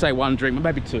bar. I did say 1 drink, but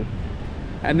maybe 2.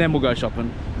 And then we'll go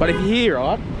shopping. But if you're here,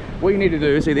 right, what you need to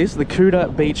do, see this, the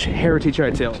Kuta Beach Heritage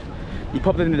Hotel. You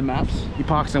pop that into the maps, you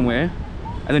park somewhere,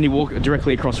 and then you walk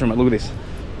directly across from it. Look at this.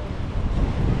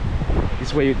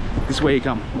 This is where you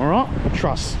come, alright?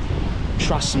 Trust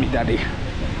me, daddy.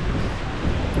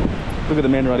 Look at the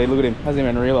man right here, look at him. Hasn't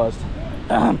even realised.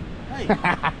 Hey.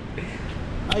 How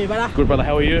are you, brother? Good, brother,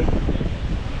 how are you?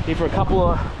 Here for a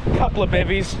couple of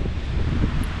bevies.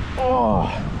 Oh,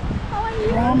 How are you?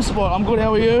 prime spot. I'm good,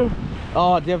 how are you?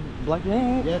 Oh, do you have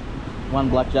blackjack? Yeah. 1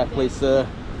 blackjack, please, sir.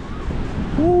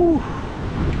 Woo.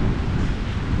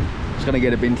 Just gonna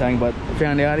get a bintang, but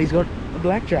found out he's got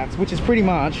blackjacks, which is pretty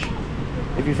much,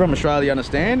 if you're from Australia, you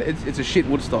understand, it's a shit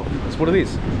Woodstock. That's what it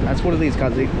is. That's what it is,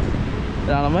 cuzzy. You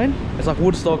know what I mean? It's like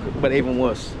Woodstock, but even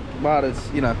worse. But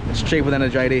it's, you know, it's cheaper than a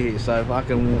JD here, so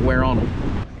fucking we're on it.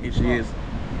 Here she is.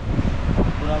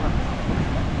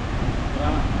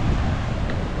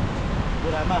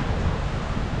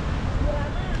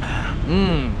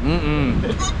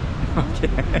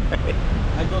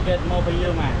 I go get more for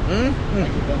you,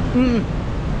 man.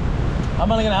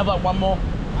 I'm only gonna have like 1 more.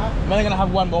 I'm only gonna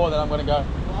have 1 more, then I'm gonna go.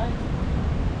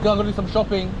 Go, I'm gonna do some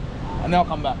shopping, and then I'll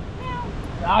come back.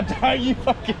 Ah, don't you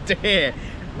fucking dare.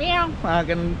 Meow.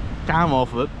 Fucking come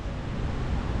off it.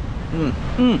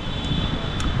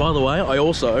 By the way, I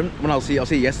also, when I'll see you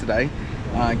yesterday,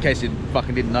 in case you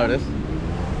fucking didn't notice.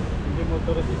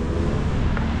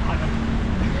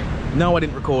 No, I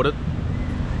didn't record it,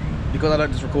 because I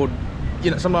don't just record, you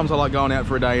know, sometimes I like going out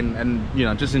for a day and you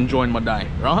know, just enjoying my day,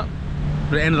 right?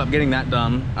 But it ended up getting that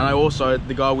done, and I also,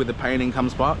 the guy with the painting came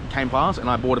past, and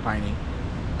I bought a painting.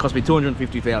 It cost me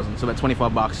 250,000, so about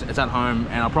 25 bucks. It's at home,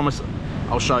 and I promise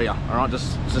I'll show you, all right?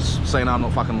 Just so you know I'm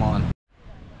not fucking lying.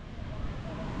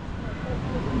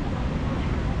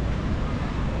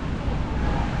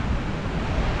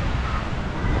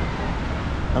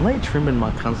 Are they trimming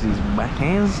my cousin's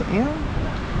backhands out?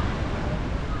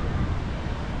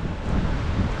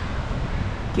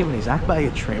 Giving his Akbar a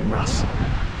trim, Russ.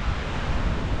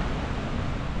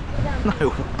 No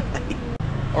way.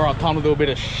 Alright, time to do a bit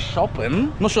of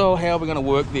shopping. Not sure how we're gonna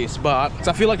work this, but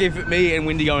so I feel like if me and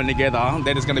Windy going together,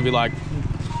 they're just gonna be like,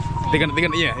 they're gonna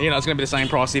yeah, you know, it's gonna be the same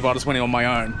price if I just went in on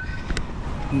my own.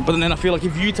 But then I feel like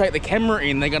if you take the camera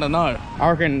in, they're gonna know.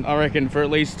 I reckon for at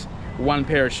least 1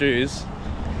 pair of shoes,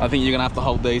 I think you're gonna have to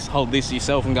hold this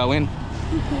yourself and go in.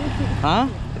 Huh?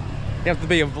 You have to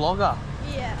be a vlogger.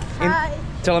 Yeah. Hi.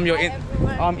 Tell them you're Hi,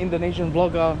 everyone. I'm Indonesian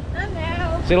vlogger.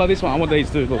 Hello. See, like this one. I want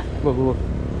these too. Look. Look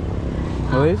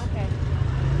these. Okay.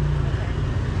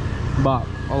 But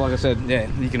like I said, yeah,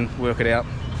 you can work it out.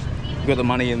 You got the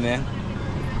money in there,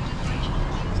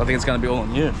 so I think it's gonna be all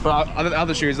on you. But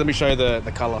other shoes, let me show you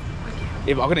the color.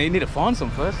 If I'm gonna need to find some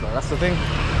first though. That's the thing.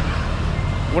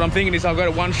 What I'm thinking is I'll go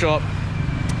to one shop,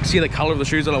 see the color of the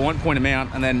shoes that I want, point them out,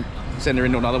 and then send her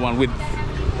into another one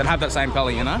that have that same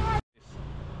color, you know.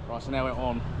 Right, so now we're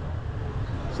on.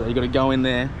 So you got to go in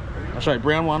there. I'll show you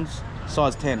brown ones,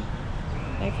 size 10.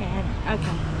 Okay.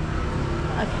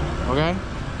 Okay.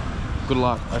 Good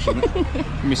luck. Actually,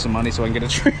 give me some money so I can get a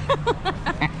trip.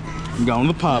 I'm going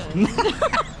to the pub.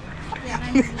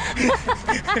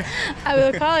 I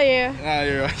will call you. Ah,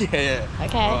 you're right. Yeah.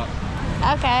 Okay. Right.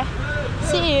 Okay.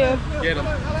 See you. Get them.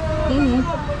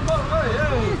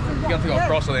 You have to go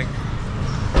across, I think.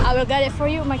 I will get it for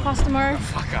you, my customer.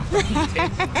 Fuck up.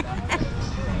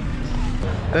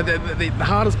 The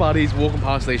hardest part is walking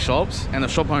past these shops and the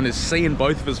shop owners seeing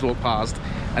both of us walk past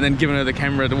and then giving her the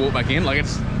camera to walk back in. Like,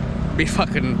 it's a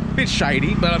bit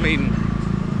shady, but I mean,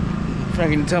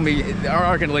 fucking tell me,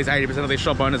 I reckon at least 80% of these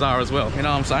shop owners are as well. You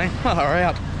know what I'm saying? Alright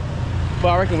out. But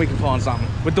I reckon we can find something.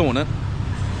 We're doing it.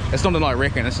 It's not that I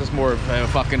reckon, it's just more of a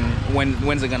fucking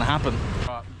when's it gonna happen.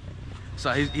 Right.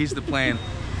 So here's the plan.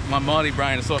 my mighty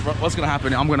brain is thought, what's going to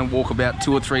happen? I'm going to walk about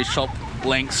 2 or 3 shop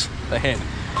lengths ahead.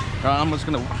 Right, I'm just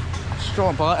going to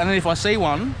stroll by, and then if I see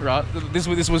one, right, this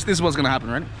is what's going to happen,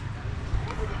 right?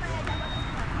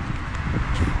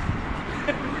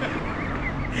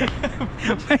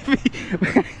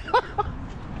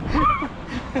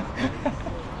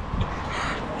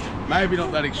 Maybe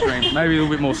not that extreme. Maybe a little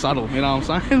bit more subtle. You know what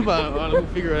I'm saying? But we'll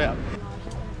figure it out.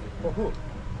 For who?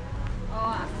 Oh,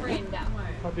 a friend.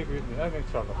 How big is it? I make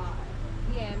salad.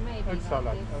 Yeah, maybe. Make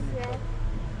salad.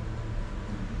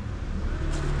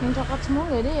 Yang coklat semua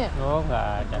nggak ada ya? Oh, nggak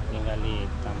ada, tinggal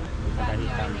hitam. Ada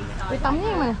hitamnya. Hitamnya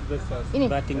yang mana? Ini?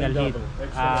 Udah tinggal hitam.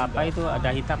 Apa itu ada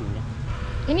hitamnya?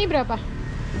 Ini berapa?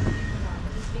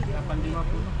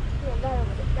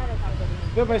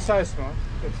 850. Dia by size, no?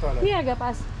 Make salad. Ini harga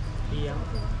pas. Iya.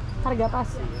 Harga pas.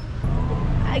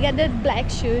 I got the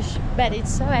black shoes, but it's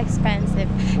so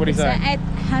expensive. What do you it's say?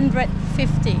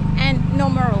 850 and no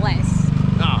more or less.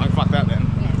 Oh, fuck that then.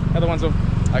 Yeah. Other ones are...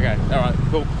 Okay, alright,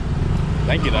 cool.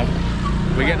 Thank you though.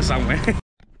 We're getting somewhere.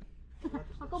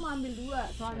 Aku mau ambil 2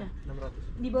 soalnya. 600.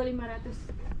 Di bawah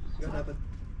 500.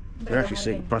 They're actually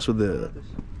sick. Price with the...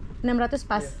 600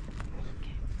 pas.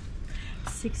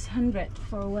 600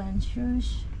 for 1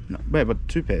 shoes. No, wait, but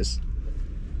 2 pairs.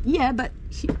 Yeah, but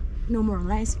no more or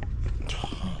less.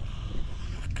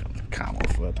 Can't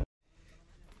afford it.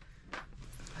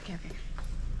 Okay.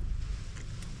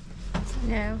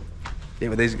 No. Yeah,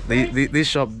 but this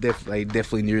shop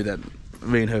definitely knew that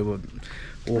me and her were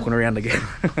walking around together.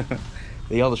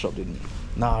 The other shop didn't.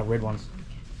 Nah, red ones.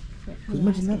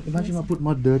 Imagine that. Imagine I put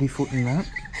my dirty foot in that.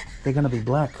 They're gonna be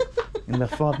black in about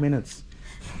 5 minutes.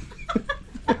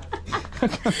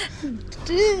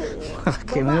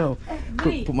 Fucking hell.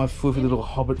 Put my foot with little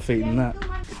hobbit feet in that.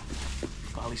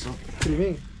 Bali sock. What do you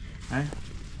mean? Hey?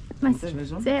 Mas, say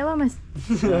hello, Mas.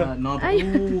 No, but,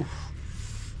 Ayo.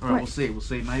 Alright, we'll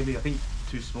see. Maybe, I think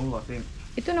too small, I think.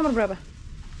 Itu nomor berapa?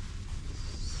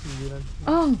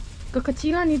 Oh,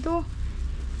 kekecilan itu.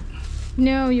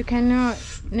 No, you cannot.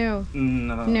 No.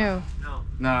 No.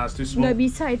 Nah, it's too small. Nggak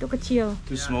bisa, itu kecil.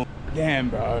 Too small. Damn,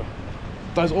 bro.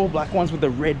 Those all black ones with the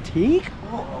red teak?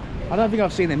 I don't think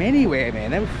I've seen them anywhere,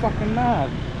 man. They were fucking mad.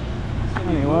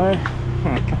 Anyway.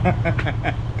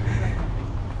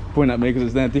 Point at me because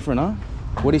it's that different, huh?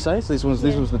 What do you say? So this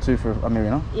was the 2 for a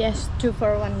million, huh? Yes, 2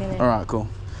 for 1 million. Alright, cool.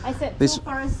 I said This- 2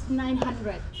 for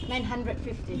 900.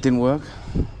 950. Didn't work?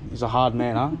 He's a hard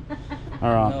man, huh?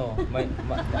 Alright. No,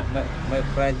 my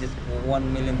price is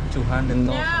 1,200,000.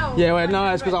 No. Yeah, wait, no,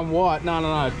 it's because I'm white. No.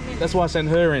 That's why I sent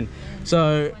her in.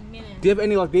 So, 1 million. do you have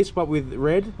any like this but with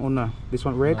red? Or no? This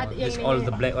one red? It's all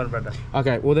the black one, brother.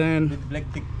 Okay, well then... With black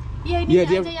tick. Iya, ini Yeah,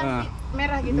 do you aja have- yang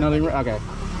merah gitu. Nothing red? Okay.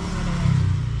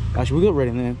 Actually, we got red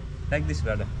in there. Like this,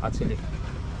 brother. Actually.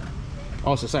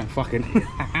 Oh, it's the same. Fucking.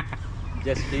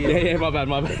 Just here. Yeah, my bad.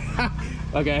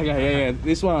 Okay, yeah.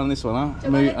 This one and this one, huh?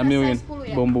 Coba lihat A million. size 10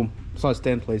 ya. Boom. Size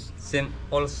 10, please. Same,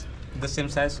 all the same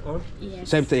size, or? Yes.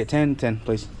 Same thing, 10,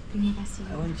 please. Terima kasih.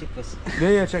 I want check first.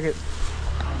 Yeah, check it.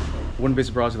 Wouldn't be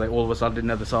surprised if all of a sudden didn't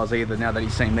have the size either now that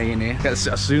he's seen me in there. As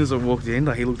soon as I walked in,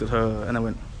 like, he looked at her and I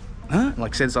went, huh? And,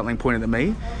 like, said something, pointed at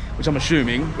me, which I'm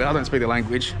assuming, but I don't speak the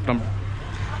language. But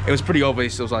it was pretty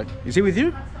obvious. It was like, is he with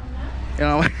you? You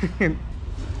know,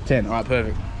 10, alright,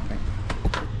 perfect.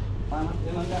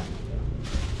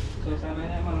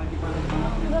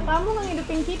 Udah kamu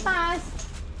ngehidupin kipas.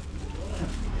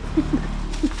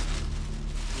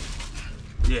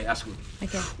 Yeah, that's good.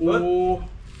 Okay. Oh,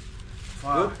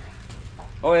 fuck.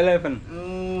 Oh, 11.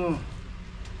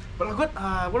 But I got,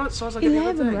 what size I get the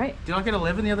other 11, day? right? Did I get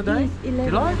 11 the other day? Yes, 11.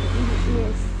 Did I?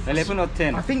 Yes. 11 or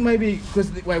 10? I think maybe,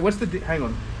 because, wait, what's the, hang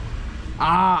on.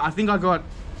 I think I got,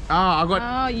 I got,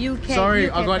 Oh, UK. sorry,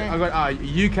 UK I got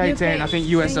UK 10, I think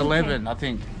US UK. 11, I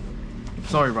think.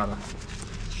 Sorry, brother.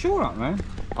 Sure, man.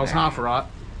 I was half right,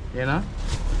 you know?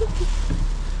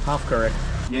 Half correct.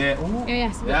 Yeah, ooh, Ya, ya,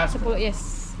 That's- 10,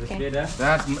 yes. This Okay. beda.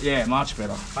 that's, yeah, much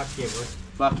better. Fuck yeah, bro.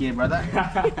 Fuck yeah, brother.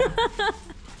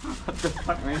 What the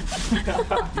fuck, man?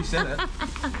 You said it.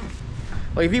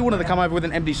 Like, if you wanted to come over with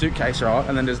an empty suitcase, right,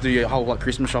 and then just do your whole, like,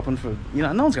 Christmas shopping for, you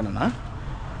know, no one's gonna know.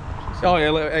 Oh,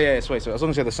 yeah, sweet. As long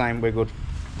as they're the same, we're good.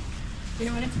 You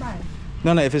know what it's like?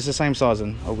 No, if it's the same size,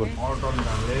 then all good. All done,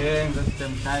 darling. The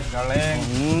same size,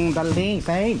 darling. Darling,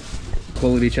 same.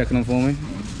 Quality checking them for me.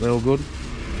 They're all good.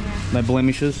 No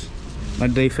blemishes, no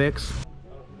defects.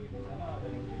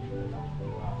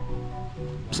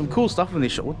 Some cool stuff in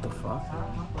this shop. What the fuck?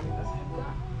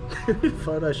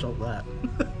 Photoshop that.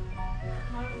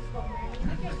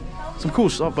 Some cool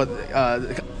stuff, but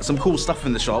some cool stuff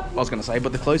in the shop. I was gonna say,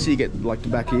 but the closer you get, like, to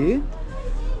back here,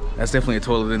 that's definitely a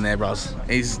toilet in there, bros.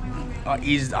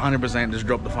 he's 100% just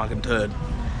dropped the fucking turd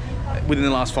within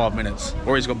the last 5 minutes,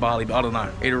 or he's got Bali, but I don't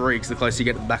know. It reeks the closer you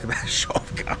get to the back of that shop,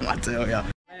 can't I tell ya.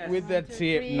 With the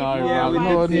tip, no, Yeah, with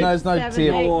no, the tip. there's no Seven,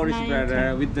 tip. eight. No worries,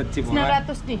 brother. With the tip, alright?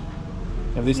 900 nih.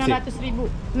 Have this tip. 900.000.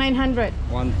 900.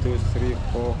 1, 2, 3,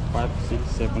 4, 5, 6,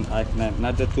 7, 8, 9.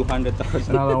 Another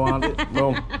 200,000. Another one.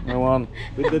 Boom. No one.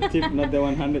 With the tip, not the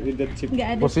 100 with the tip. Nggak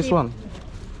ada What's this tip. one?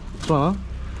 This one,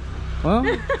 huh?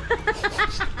 Huh?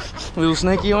 Little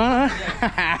sneaky one,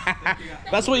 huh?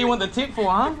 That's what you want the tip for,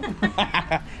 huh?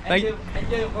 Thank you.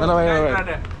 No,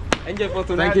 wait. Enjoy for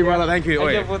tonight. Thank you, brother. Thank you.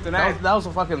 Enjoy Oi, for tonight. that was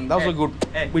a fucking. That was a good.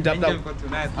 Hey, We dubbed enjoy up. for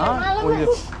tonight. Huh? What is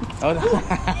it?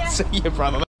 Oh, see you,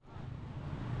 brother.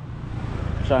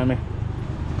 Show me.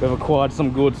 We've acquired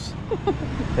some goods.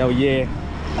 Hell yeah.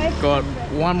 Got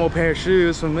one more pair of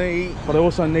shoes for me, but I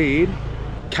also need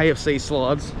KFC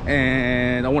slides,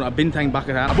 and I want a bintang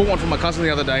bucket hat. I bought one for my cousin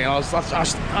the other day.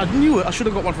 I knew it. I should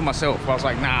have got one for myself. But I was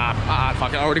like, nah,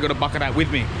 fuck it. I already got a bucket hat with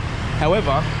me.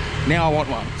 However, now I want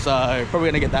one, so probably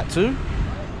gonna get that too.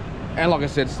 And like I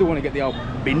said, still want to get the old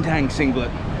bintang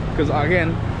singlet, because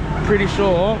again, pretty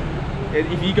sure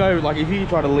if you go, like if you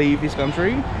try to leave this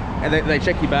country and they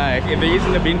check your bag, if there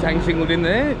isn't a bintang singlet in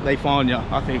there, they fine you.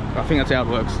 I think that's how it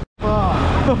works.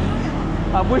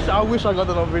 I wish I got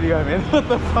that on video, man. What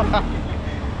the fuck?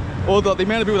 Or the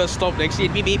amount of people that stop next to you,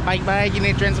 beep beep, bag, you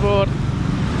need transport.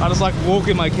 I just like walk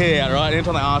in my key out, right?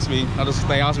 Anytime they ask me,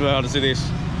 they ask me how to do this.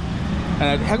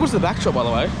 And how good's the back shot, by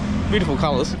the way? Beautiful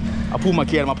colours. I pulled my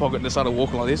key out of my pocket and just started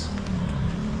walking like this.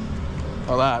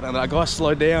 Like that. And that guy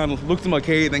slowed down, looked at my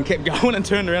key, then kept going and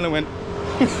turned around and went.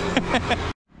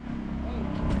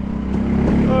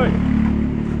 Oi.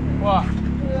 What?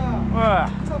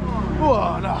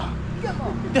 Whoa, no.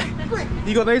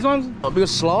 You got these ones? Bigger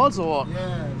slides or what?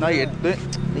 Yeah. No, you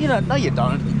don't. No, you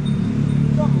don't.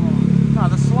 No,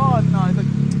 the slide. No, you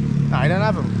don't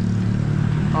have them.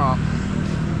 All right.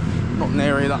 Not in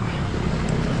there either.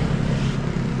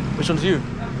 Which one's you?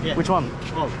 Yeah. Which one?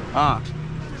 Oh. Ah.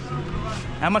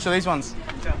 How much are these ones?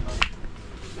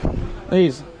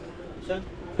 These.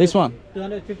 This one?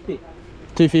 250.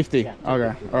 250. Yeah.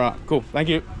 Okay. All right. Cool. Thank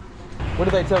you. What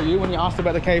did they tell you when you asked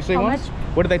about the KFC How ones? much?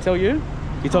 What did they tell you?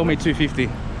 You told me 250.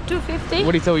 250.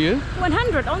 What did he tell you?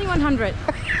 100. Only 100.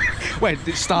 Wait,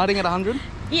 starting at 100?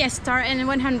 Yes, start and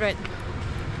 100.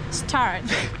 Start.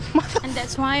 And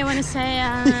that's why I want to say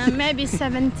maybe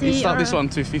 70. You start or... this one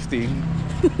 250.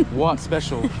 What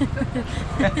special?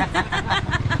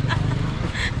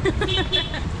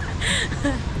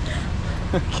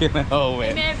 Oh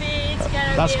man. Maybe it's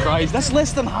gonna That's be crazy. like That's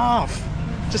less than half.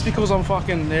 Just because I'm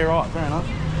fucking there, right? Fair enough.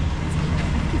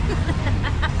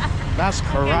 That's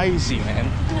crazy, man.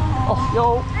 Oh,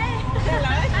 yo.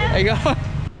 There you go.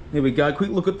 Here we go.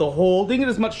 Quick look at the haul. Didn't get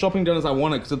as much shopping done as I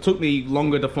wanted because it took me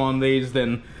longer to find these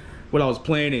than what I was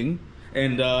planning.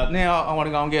 And now I want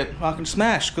to go and get fucking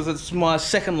smashed because it's my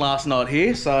second last night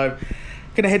here. So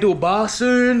gonna head to a bar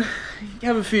soon,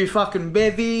 have a few fucking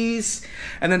bevies,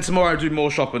 and then tomorrow do more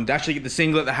shopping to actually get the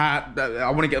singlet, the hat. I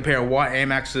want to get a pair of white Air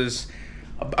Maxes.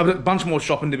 A bunch more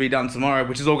shopping to be done tomorrow,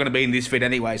 which is all going to be in this vid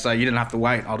anyway, so you didn't have to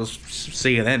wait. I'll just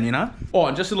see you then, you know? Oh,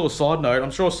 and just a little side note, I'm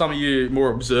sure some of you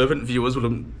more observant viewers would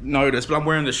have noticed, but I'm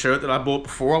wearing the shirt that I bought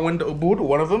before I went to Ubud, or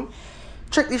one of them.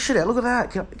 Check this shit out, look at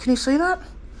that. Can you see that?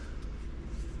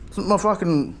 My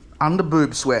fucking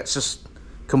underboob sweats just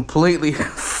completely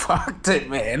fucked it,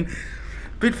 man.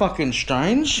 Bit fucking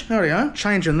strange. There we go,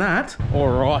 changing that.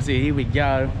 Alrighty, here we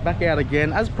go. Back out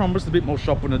again. As promised, a bit more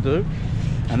shopping to do.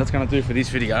 And that's going to do for this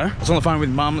video. I was on the phone with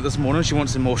Mum this morning. She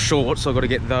wants some more shorts, so I've got to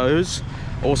get those.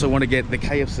 Also want to get the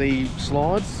KFC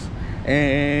slides.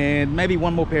 And maybe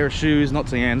one more pair of shoes, not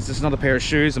Tian's, just another pair of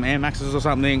shoes, some Air Maxes or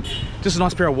something. Just a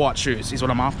nice pair of white shoes is what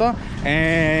I'm after.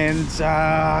 And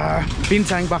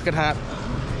bintang bucket hat,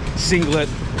 singlet.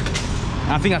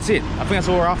 And I think that's it. I think that's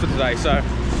all we're after today. So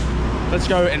let's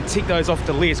go and tick those off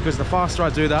the list, because the faster I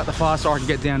do that, the faster I can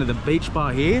get down to the beach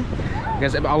bar here.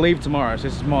 Because I'll leave tomorrow, so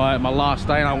this is my last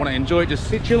day and I want to enjoy it, just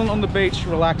sit chilling on the beach,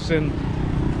 relaxing,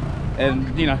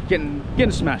 and you know,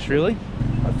 getting smashed really.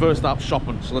 But first up,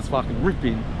 shopping, so let's fucking rip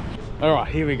in. All right,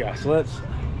 here we go. So let's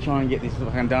try and get this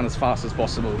fucking done as fast as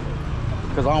possible,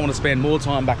 because I want to spend more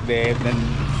time back there than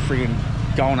freaking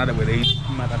going at it with these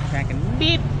motherfucking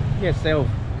beep yourself.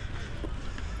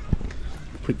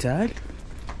 Quick tag.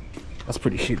 That's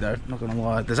pretty shit though, not gonna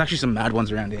lie. There's actually some mad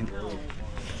ones around here.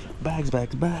 Bags,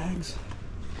 bags, bags.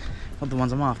 Not the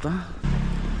ones I'm after.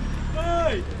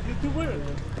 Hey, YouTuber.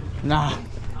 Nah.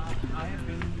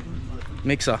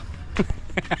 Mixer.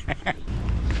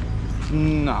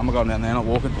 Nah, I'm going down there, not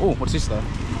walking. Oh, what's this though?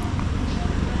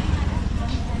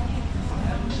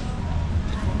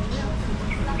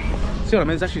 See what I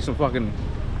mean? There's actually some fucking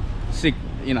sick,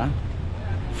 you know,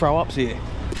 throw ups here.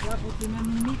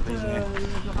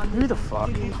 Who the fuck?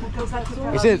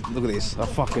 Is it? Look at this. A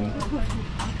fucking.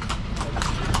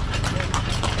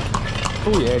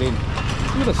 Oh yeah, it in.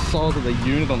 Look at the size of the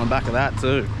unit on the back of that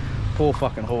too. Poor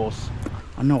fucking horse.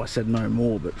 I know I said no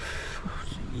more, but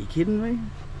are you kidding me?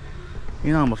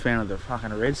 You know I'm a fan of the fucking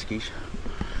Redskis.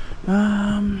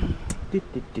 And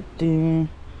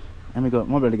we got,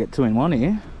 might be able to get 2 in 1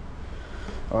 here.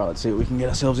 Alright, let's see what we can get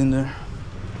ourselves into.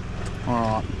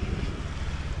 Alright.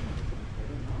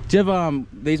 Do you have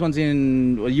these ones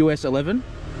in US 11?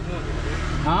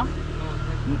 Huh?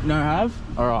 No have?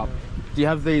 Alright. Do you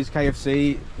have these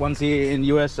KFC ones here in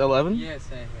US 11? Yes,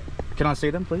 I have. Can I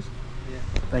see them, please? Yeah.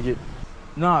 Thank you.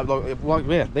 No, like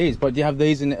yeah, these. But do you have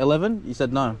these in 11? You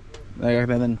said no. Okay,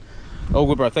 then. Oh,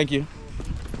 good, bro. Thank you.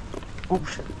 Oh,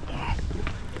 shit.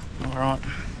 Alright.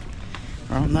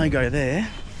 Alright, no go there.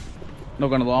 Not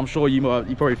gonna lie, I'm sure you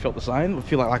probably felt the same. I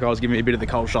feel like I was giving me a bit of the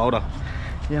cold shoulder.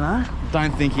 You know?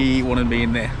 Don't think he wanted me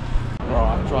in there.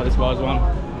 Alright, try this guy's one.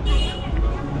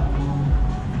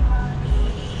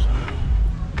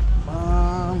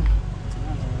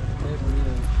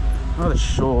 Oh, the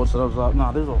shorts. I was like,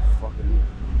 nah, these are all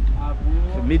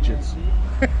fucking midgets.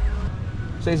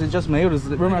 So is it just me, or does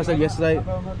it, remember I said yesterday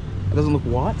it doesn't look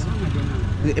white?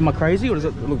 Am I crazy, or does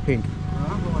it look pink?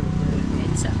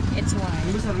 It's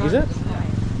white. Is it?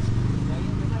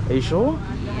 Are you sure?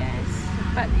 Yes.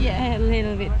 But yeah, a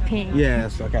little bit pink.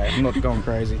 Yes, okay. I'm not going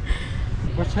crazy.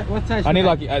 What size? I need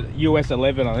like a US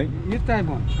 11, I think. You type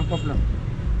one, no problem.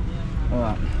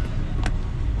 Alright.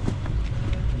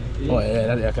 Oh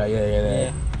yeah, okay,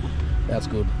 yeah. That's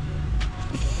good.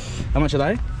 How much are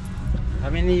they? How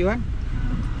many you want?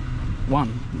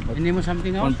 One. Any more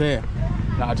something else? One pair.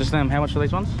 No, just how much for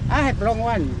these ones? I have long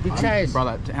one, big size.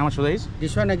 Brother, how much for these?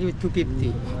 This one I give it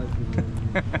 250.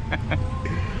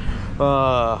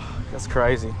 That's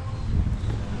crazy.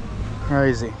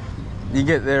 Crazy. You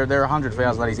get there are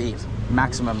 100,000 that he's eat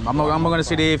maximum. I'm not going to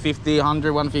sit here 50,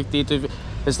 100, 150, 250.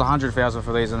 It's the 100,000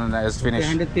 for these, and then it's finished.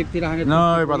 150, 150.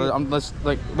 No, brother.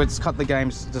 Let's cut the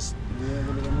games. Just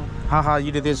haha,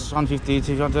 you did this 150,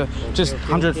 200, just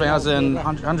 100,000,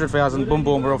 100,000. Boom,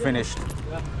 boom. We're all finished.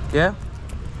 Yeah.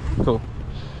 Cool.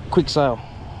 Quick sale.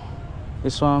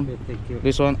 This one,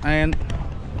 this one, and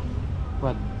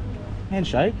What?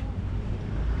 handshake.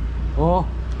 Oh,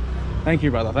 thank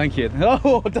you, brother. Thank you.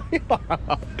 Oh, didn't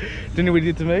you know what he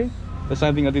did to me? The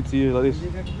same thing I did to you, like this.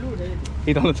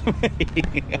 He done it to me.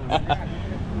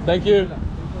 Thank you.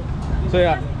 So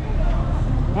yeah.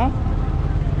 Huh?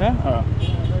 Yeah? Alright.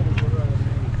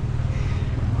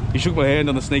 You shook my hand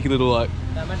on the sneaky little like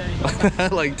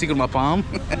like tickled my palm.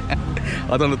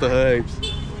 I done it to heaps.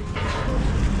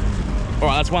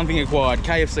 Alright, that's one thing acquired.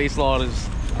 KFC sliders.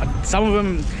 Some of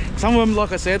them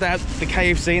like I said, they have the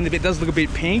KFC and the bit does look a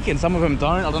bit pink, and some of them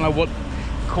don't. I don't know what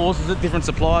causes it, different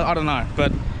supply, I don't know.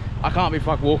 But I can't be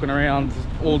walking around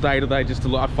all day today just to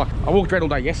look. I walked around all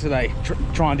day yesterday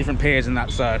trying different pairs and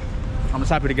that, so I'm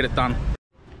just happy to get it done.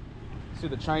 See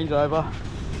the changeover.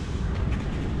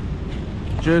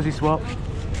 Jersey swap.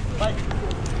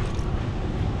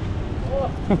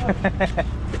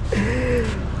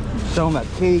 Show them that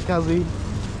key, cuzzy.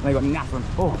 They got nothing.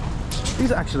 Oh,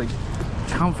 these are actually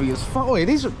comfy as fuck. Oh, yeah,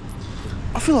 these are.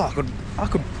 I feel like I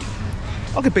could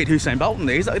beat Usain Bolt in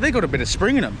these. They got a bit of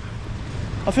spring in them.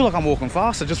 I feel like I'm walking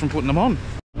faster just from putting them on.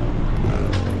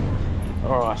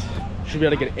 Alright, should be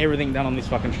able to get everything done on this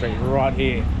fucking street right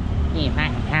here.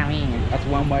 That's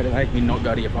one way to make me not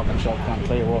go to your fucking shop, can't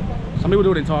tell you what. Some people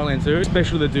do it in Thailand too,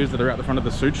 especially the dudes that are out the front of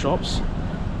the suit shops.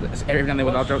 Every now and then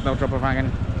they'll drop a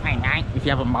fucking, hey mate, if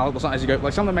you have a mullet or something as you go,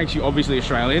 like something that makes you obviously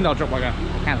Australian, they'll drop like a,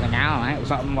 how's it now, mate, or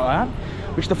something like that.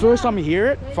 Which the first time you hear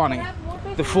it, funny.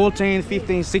 The 14th,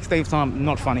 15th, 16th time,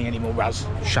 not funny anymore, bros.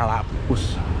 Shut up.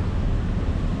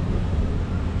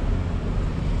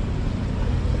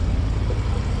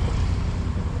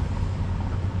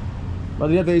 But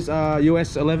do you have these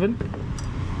US 11,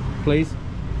 please?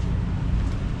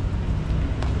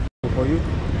 For you?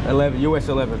 11, US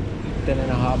 11.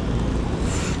 10.5.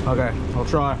 Okay, I'll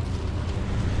try.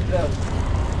 Yeah.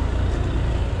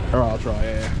 Alright, I'll try,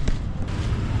 yeah.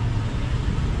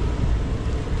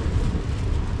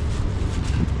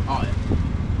 Oh, yeah.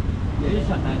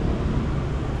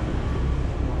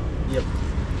 Yep.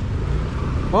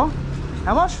 What?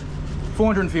 How much?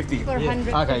 450.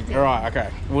 450. Okay, alright, okay.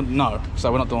 Well, no,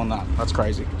 so we're not doing that. That's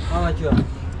crazy. How much you want?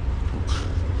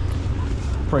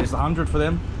 Probably just 100 for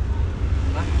them.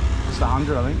 Just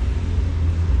 100, I think.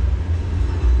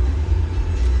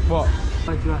 What?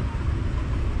 How much you want?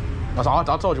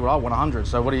 I told you what I want, 100.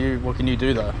 So what can you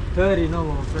do though? 30, no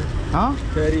more, friend. Huh?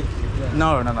 30. Yeah.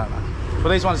 No. For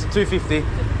these ones, 250.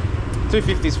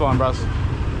 250 is fine, bros.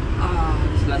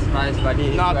 It's last price, buddy.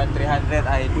 If No. you want 300,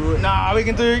 I do it. Nah, we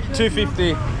can do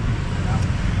 250. We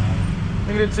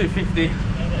can do 250.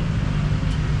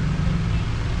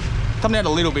 Come down a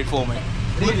little bit for me.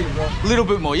 Really, bro? A little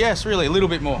bit more, yes, really, a little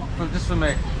bit more. Just for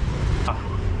me.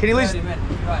 Can you at least, 30, man.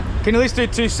 Right. can you at least do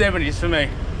 270 just for me?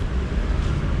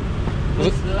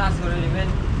 It's the last already, man.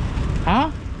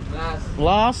 Huh?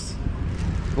 Last.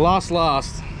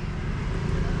 Last.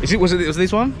 Was it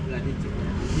this one? Bloody chicken.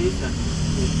 This one.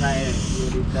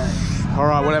 You try. All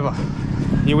right, whatever.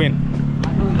 You win. I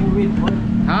know you win, boy.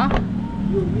 Huh?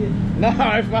 You win. No,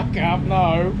 fuck up,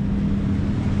 no.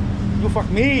 You fuck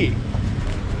me.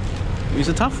 He's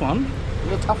a tough one.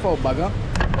 He's a tough old bugger.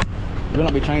 You better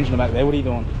not be changing the back there. What are you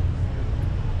doing?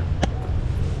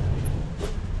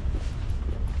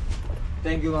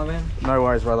 Thank you, my man. No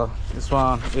worries, brother. This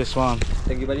one.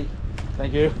 Thank you, buddy.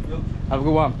 Thank you. Have a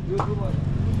good one. You too, boy.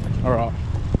 All right.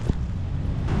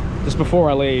 Just before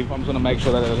I leave, I'm just gonna make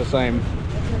sure that they're the same.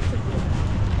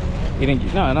 You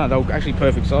think? No, they're actually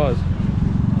perfect size.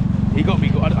 He got me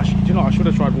good. You know, I should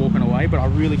have tried walking away, but I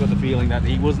really got the feeling that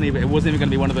it wasn't even going to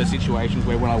be one of those situations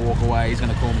where when I walk away, he's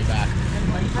going to call me back.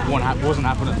 Wasn't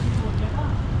happening.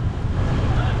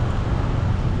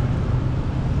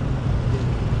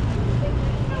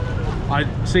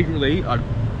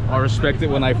 I respect it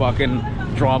when they fucking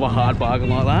drive a hard bargain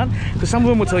like that, because some of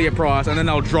them will tell you a price and then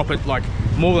they'll drop it like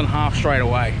more than half straight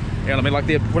away. You know what I mean?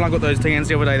 Like when I got those TNs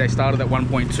the other day, they started at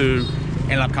 1.2,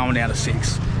 ended up coming down to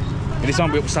 6. And this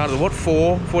one started at what,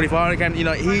 4.45? Again, you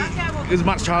know, he is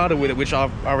much harder with it, which I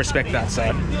respect that.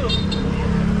 So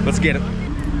let's get it.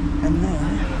 And then,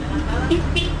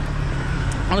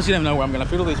 honestly, don't know where I'm going to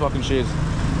fit all these fucking shoes.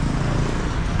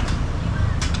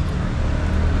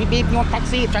 Beep beep, you want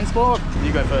taxi, transport?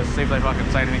 You go first. See if they fucking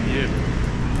say anything to you.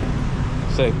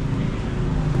 See.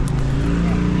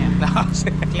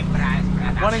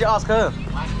 Why don't you ask her?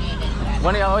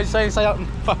 Why don't you always say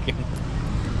fucking?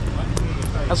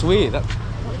 That's weird.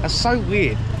 That's so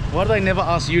weird. Why do they never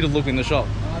ask you to look in the shop?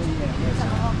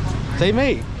 See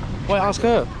me? Why ask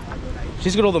her?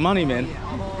 She's got all the money, man.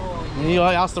 You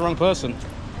asked the wrong person.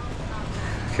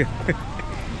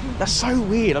 That's so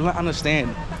weird. I don't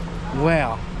understand.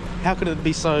 Wow. How could it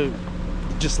be so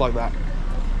just like that?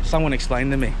 Someone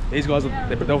explain to me. These guys,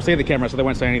 they'll see the camera, so they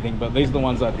won't say anything, but these are the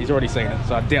ones that he's already seen it.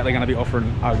 So I doubt they're going to be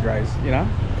offering upgrades, you know?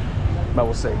 But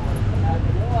we'll see.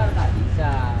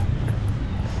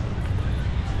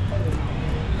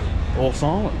 All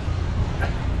silent.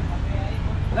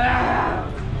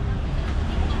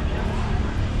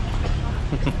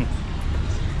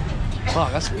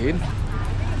 Fuck, that's weird.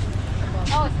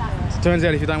 It turns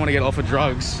out if you don't want to get offered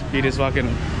drugs, you just fucking...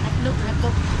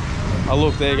 Oh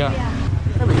look, there you go.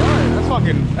 There we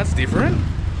go. That's different.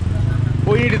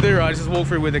 All you need to do, right, is just walk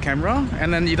through with the camera,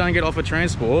 and then you don't get offered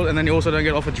transport, and then you also don't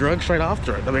get offered drugs straight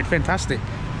after it. I mean, fantastic.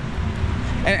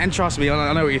 And trust me,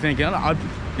 I know what you're thinking.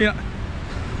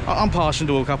 I'm partial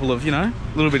to a couple of, a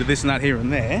little bit of this and that here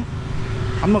and there.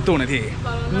 I'm not doing it here.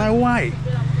 No way.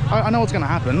 I know what's going to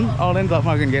happen. I'll end up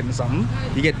fucking getting something.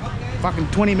 You get fucking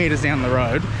 20 meters down the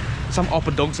road, some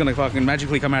oppa dog's going to fucking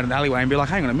magically come out of the alleyway and be like,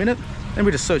 hang on a minute, let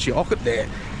me just search your pocket there.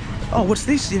 Oh, what's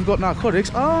this? You've got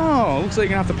narcotics? Oh, looks like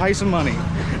you're going to have to pay some money.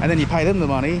 And then you pay them the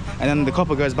money, and then the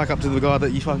copper goes back up to the guy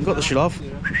that you fucking got the shit off,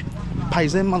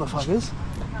 pays them motherfuckers,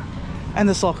 and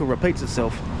the cycle repeats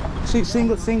itself. See,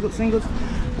 singlets.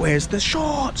 Where's the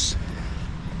shorts?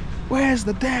 Where's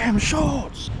the damn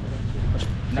shorts?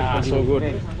 Nah, it's all good.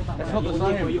 It's not the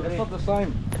same. It's not the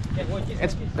same.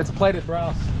 It's plated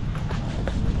brass.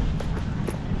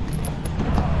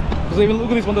 Because even look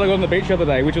at this one that I got on the beach the other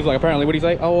day, which was like, apparently, what do you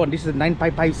say? Oh, this is a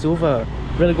 9pai silver.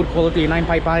 Really good quality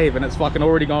 9pai, and it's fucking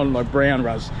already gone like brown,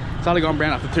 Ruz. It's only gone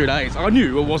brown after 2 days. I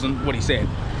knew it wasn't what he said.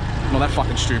 Not that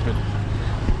fucking stupid.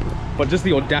 But just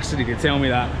the audacity to tell me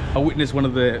that. I witnessed one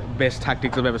of the best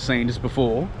tactics I've ever seen just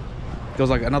before. There was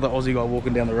like another Aussie guy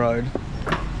walking down the road,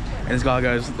 and this guy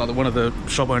goes, like one of the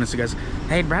shop owners, goes,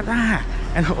 hey brother,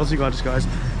 and the Aussie guy just goes,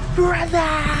 brother,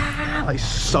 like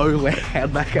so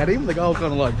loud back at him. The guy was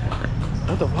kind of like,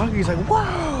 what the fuck? He's like,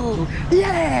 whoa,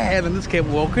 yeah, and then just kept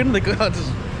walking. The guy just,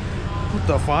 what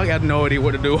the fuck? I had no idea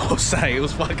what to do or say. It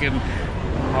was fucking,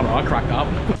 I don't know, I cracked up.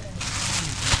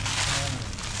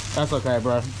 That's okay,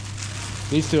 bro.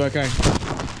 These two okay.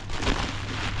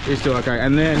 These two okay.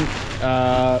 And then,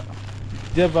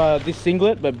 do you have this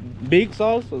singlet, but big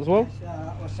size as well?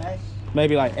 What size?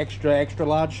 Maybe like extra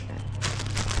large,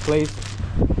 please.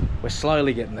 We're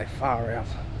slowly getting there, far out.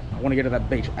 I want to get to that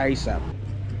beach ASAP.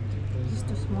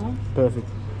 too small. Perfect.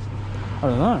 I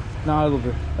don't know. No, it'll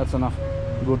do. That's enough.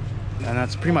 Good. And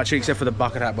that's pretty much it except for the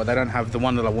bucket hat, but they don't have the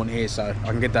one that I want here, so I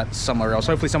can get that somewhere else.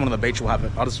 Hopefully someone on the beach will have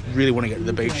it. I just really want to get to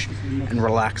the beach and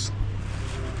relax.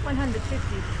 150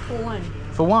 for one.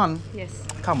 For one? Yes.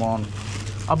 Come on.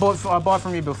 I bought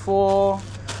from you before.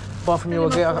 Bought from you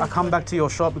again. I come back to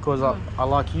your shop because I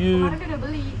like you. I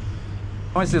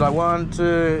want to see like 1,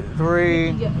 2,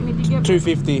 3,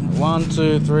 250. 1,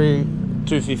 2, 3,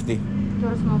 250.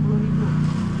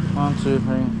 1, 2,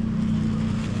 3.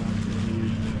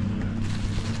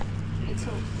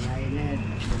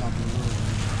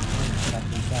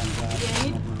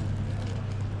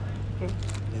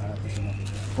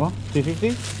 What? 250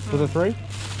 for the 3?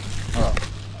 Alright.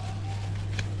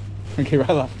 Okay,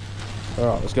 rather.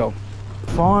 Alright, let's go.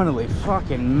 Finally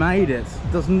fucking made it.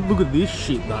 Doesn't look at this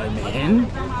shit though, man.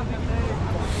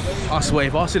 I swear,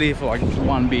 if I sit here for like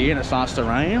 1 beer and it starts to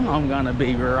rain, I'm gonna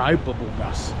be ropeable,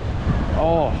 Gus.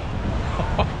 Oh.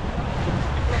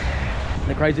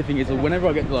 The crazy thing is that whenever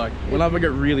I get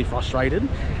really frustrated,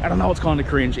 and I know it's kind of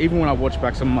cringe, even when I watch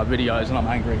back some of my videos and I'm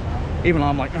angry, even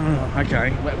I'm like,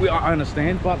 okay, I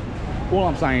understand, but all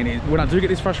I'm saying is when I do get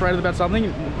this frustrated about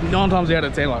something, 9 times out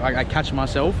of 10, like I catch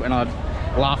myself and I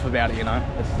laugh about it, you know.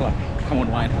 It's like, come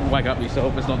on, Wayne, wake up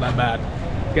yourself. It's not that bad.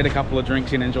 Get a couple of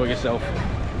drinks in, enjoy yourself.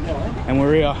 And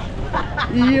we're here.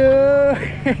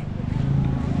 Yeah.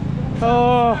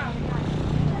 Oh.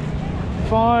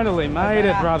 Finally made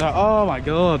it, brother. Oh my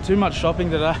god, too much shopping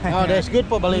today. Oh, that's good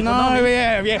for Bali. No,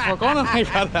 yeah, for economy,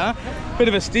 brother. Bit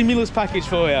of a stimulus package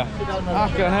for you.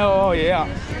 Fucking hell, oh yeah.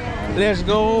 Let's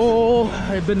go.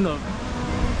 Hey, but no.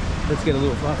 Let's get a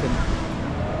little fucking.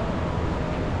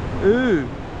 Ooh.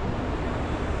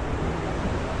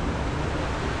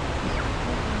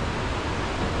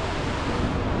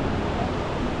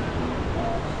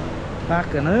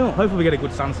 Fucking hell. Hopefully we get a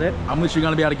good sunset. I'm literally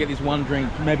going to be able to get this 1 drink,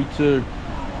 maybe 2.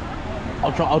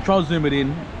 I'll try to zoom it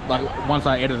in. Like once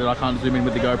I edit it, I can't zoom in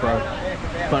with the GoPro.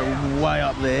 But way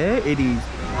up there, it is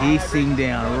hissing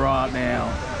down right now.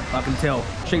 I can tell.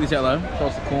 Check this out though. Show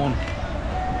us the corn.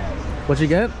 What'd you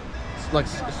get? It's like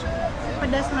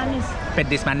Pedas manis.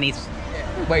 pedas manis.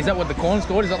 Wait, is that what the corn's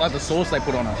called? Is that like the sauce they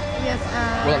put on it? Yes.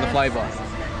 Or like the flavour?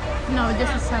 No,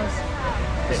 just the sauce.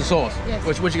 It's the sauce.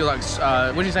 Yes. Which you like?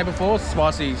 What did you say before?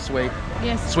 Spicy, sweet.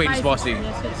 Yes. Sweet and spicy.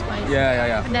 Yes, sweet spicy.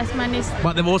 Yeah. Pedas manis.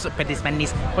 But they've also pedas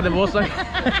manis. But they've also.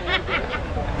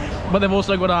 But they've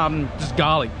also got just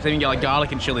garlic. So you can get like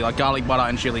garlic and chili, like garlic butter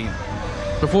and chili.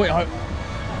 Before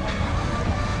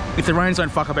if the rains don't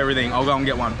fuck up everything, I'll go and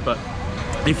get one. But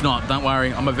if not, don't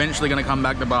worry. I'm eventually gonna come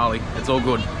back to Bali. It's all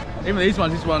good. Even these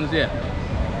ones, yeah.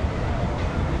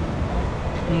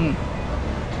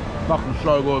 Fucking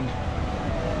so good.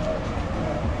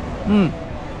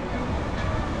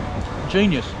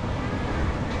 Genius.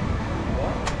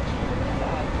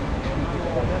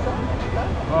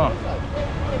 Oh.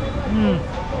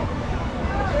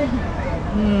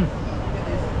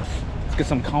 Let's get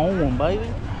some corn, baby.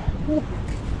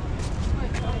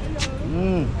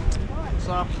 What's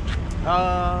up?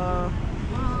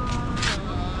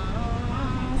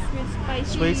 Sweet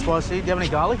spicy. Sweet spicy. Do you have any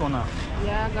garlic or no?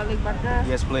 Yeah, garlic butter.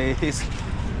 Yes, please.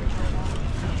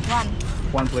 1.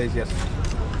 1, please. Yes.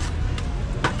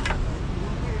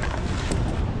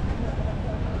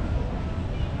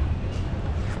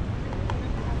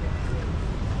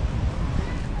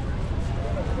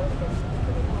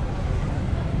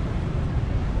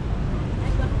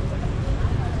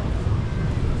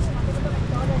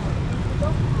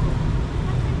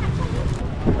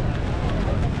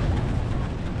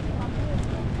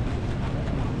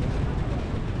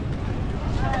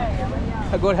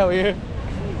 Good, how are you?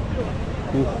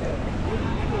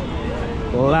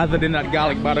 Lathered in that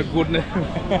garlic butter goodness.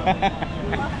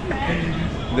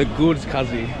 The goods,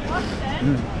 cuzzy.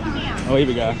 Oh, here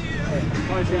we go.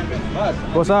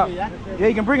 What's up? Yeah,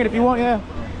 you can bring it if you want, yeah.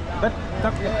 But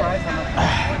that's the price.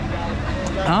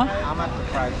 Huh? How much the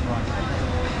price one?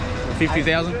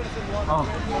 50,000? Oh.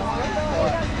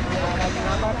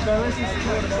 $10 is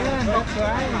good. Yeah, that's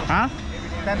right. Huh?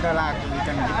 $10 we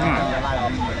can give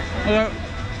 $10.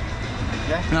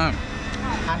 Yeah? No.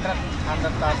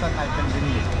 100,000 I can bring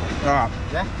you. Alright.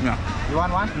 Yeah? Yeah. You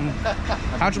want one?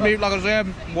 How should be, like I said,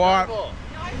 white,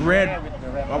 red.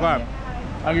 Okay.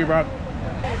 Thank you, bro.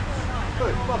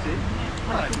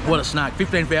 What a snack.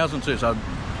 15,000 too, so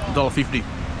 $1.50.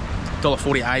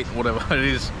 $1.48, whatever it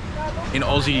is. In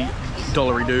Aussie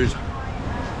dollary dues.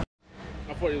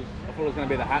 I thought it was going to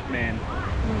be the Hat Man.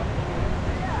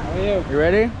 How are you? You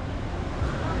ready?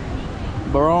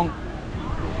 Barong.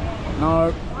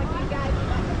 No.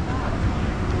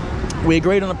 We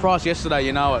agreed on the price yesterday,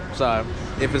 you know it. So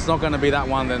if it's not going to be that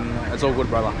one, then it's all good,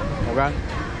 brother. Okay?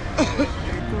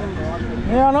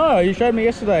 Yeah, I know. You showed me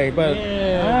yesterday, but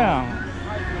yeah.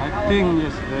 I think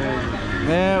yesterday.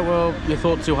 Yeah, well, you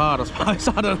thought too hard, I suppose.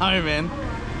 I don't know, man.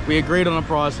 We agreed on a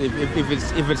price.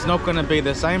 If it's not going to be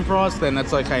the same price, then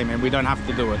that's okay, man. We don't have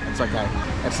to do it. It's okay.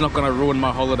 It's not going to ruin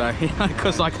my holiday, you know,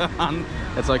 because I can't.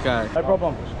 It's okay. No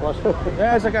problem.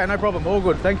 Yeah, it's okay. No problem. All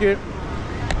good. Thank you.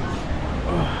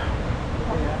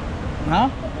 Huh?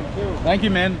 Thank you,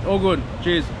 man. All good.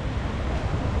 Cheers.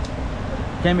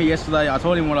 Came here yesterday. I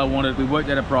told him what I wanted. We worked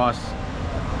out a price.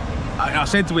 I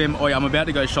said to him, "Oh, yeah, I'm about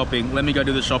to go shopping. Let me go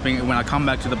do the shopping, and when I come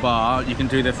back to the bar, you can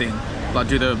do the thing, like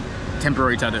do the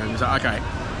temporary tattoo." He's like, "Okay."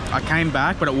 I came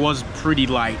back, but it was pretty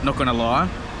late. Not gonna lie.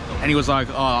 And he was like,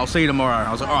 "Oh, I'll see you tomorrow."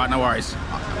 I was like, "All right, no worries."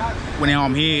 Well, now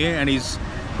I'm here, and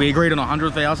we agreed on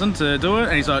 100,000 to do it,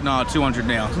 and he's like, "No, 200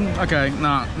 now." Okay,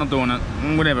 nah, not doing it.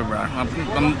 Whatever, bro.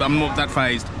 I'm not that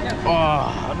phased.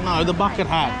 Oh no, the bucket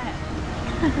hat.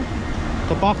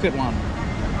 The bucket one.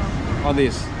 Like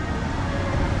this.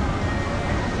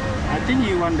 I think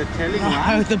you want the telling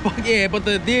one. Yeah, but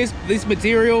this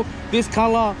material, this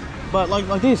color, but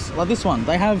like this one.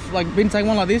 They have like bintang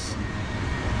one like this.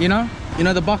 You know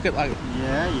the bucket like.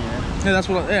 Yeah. Yeah, that's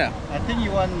what. Yeah. I think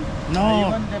you want. No.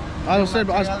 You want I said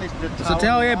it's a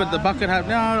towel, yeah, but the bucket hat.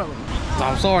 No.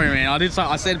 I'm sorry, man. I did.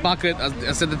 I said bucket.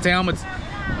 I said the towel. It's.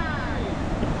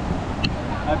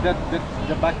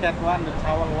 The bucket one, the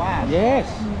towel one. Yes.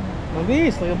 Like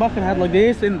this, like a bucket hat like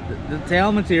this, and the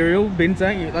towel material,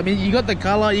 bintang. I mean, you got the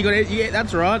color, you got it. Yeah,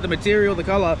 that's right. The material, the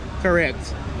color,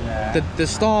 correct. Yeah. The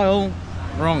style,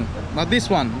 wrong. Like this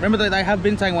one. Remember that they have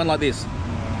bintang one like this.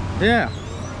 Yeah.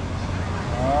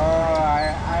 Oh,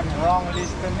 I'm wrong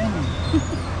listening.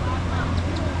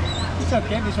 It's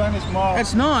okay. This one is more.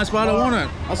 It's nice, but I don't want it.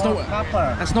 That's not.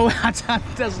 Copper.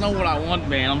 That's not what I want,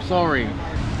 man. I'm sorry.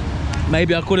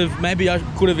 Maybe I could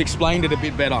have explained it a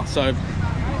bit better. So.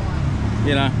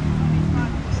 You know,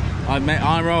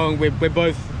 I'm wrong. We're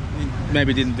both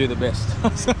maybe didn't do the best.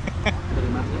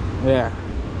 Yeah.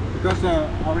 Because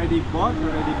already bought,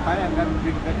 already paid, and then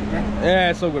bring back again.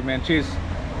 Yeah, it's all good, man. Cheers.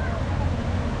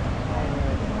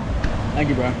 Thank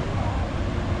you, bro.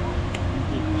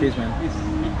 Cheers, man.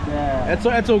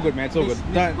 It's all good, man. It's all good.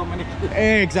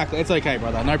 Yeah, exactly. It's okay,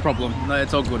 brother. No problem. No,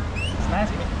 it's all good. It's nice.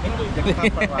 The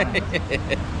copper one.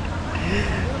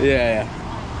 Yeah.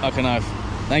 Okay, knife.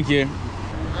 Thank you.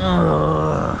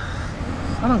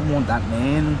 I don't want that,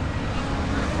 man.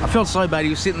 I felt so bad.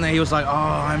 He was sitting there. He was like, "Oh,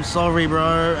 I'm sorry,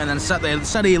 bro," and then sat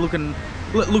here looking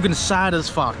sad as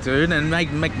fuck, dude, and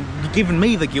giving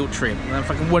me the guilt trip. And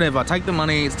fucking whatever. Take the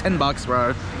money. It's $10,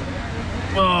 bro.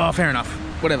 Oh, fair enough.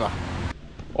 Whatever.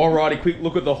 Alrighty, quick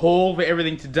look at the haul for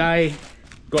everything today.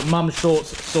 Got mum's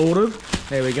shorts sorted.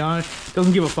 There we go.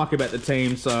 Doesn't give a fuck about the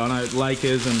team, so I know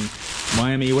Lakers and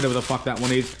Miami, whatever the fuck that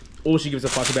one is. All she gives a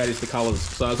fuck about is the colours.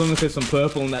 So as long as there's some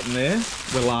purple and that in there,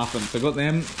 we're laughing. So got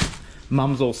them.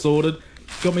 Mum's all sorted.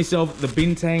 Got myself the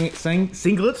bintang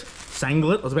singlet,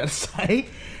 I was about to say,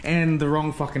 and the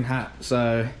wrong fucking hat.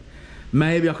 So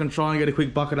maybe I can try and get a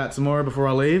quick bucket hat tomorrow before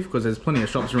I leave, because there's plenty of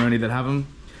shops around here that have them.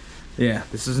 Yeah,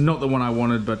 this is not the one I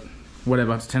wanted, but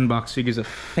whatever. It's $10. Who gives a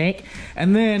fuck?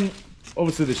 And then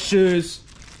obviously the shoes,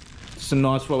 some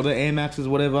nice, well, the Air Maxes,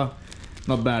 whatever.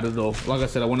 Not bad at all. Like I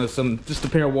said, I wanted just a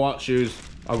pair of white shoes.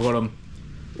 I got them.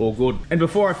 All good. And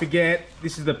before I forget,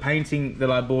 this is the painting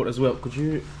that I bought as well. Could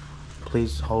you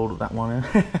please hold that one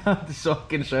out so I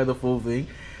can show the full thing?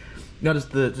 No,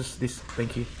 just this.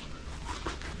 Thank you.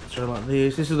 Show like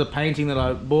this. This is the painting that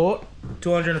I bought.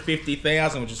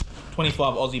 250,000, which is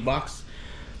 25 Aussie bucks.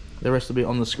 The rest will be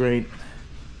on the screen.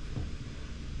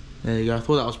 There you go. I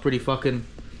thought that was pretty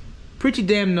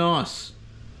damn nice.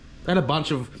 I had a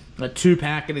bunch of like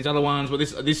 2-pack and these other ones, but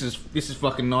this is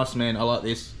fucking nice, man. I like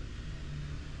this.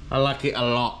 I like it a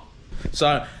lot.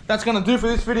 So that's gonna do for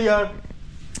this video.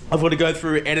 I've got to go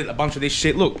through, edit a bunch of this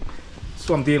shit. Look, that's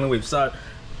what I'm dealing with. So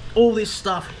all this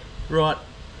stuff right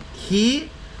here,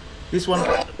 this one,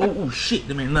 oh shit,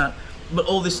 I mean that. But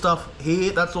all this stuff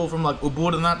here, that's all from like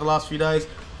Ubud and that the last few days.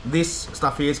 This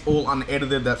stuff here is all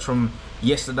unedited. That's from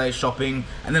yesterday's shopping.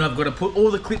 And then I've got to put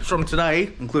all the clips from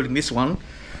today, including this one,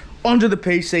 onto the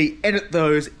PC, edit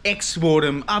those, export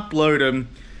them, upload them.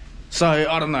 So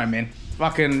I don't know, man.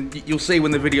 Fucking, you'll see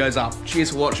when the video's up.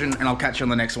 Cheers for watching, and I'll catch you on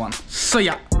the next one. See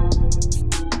ya.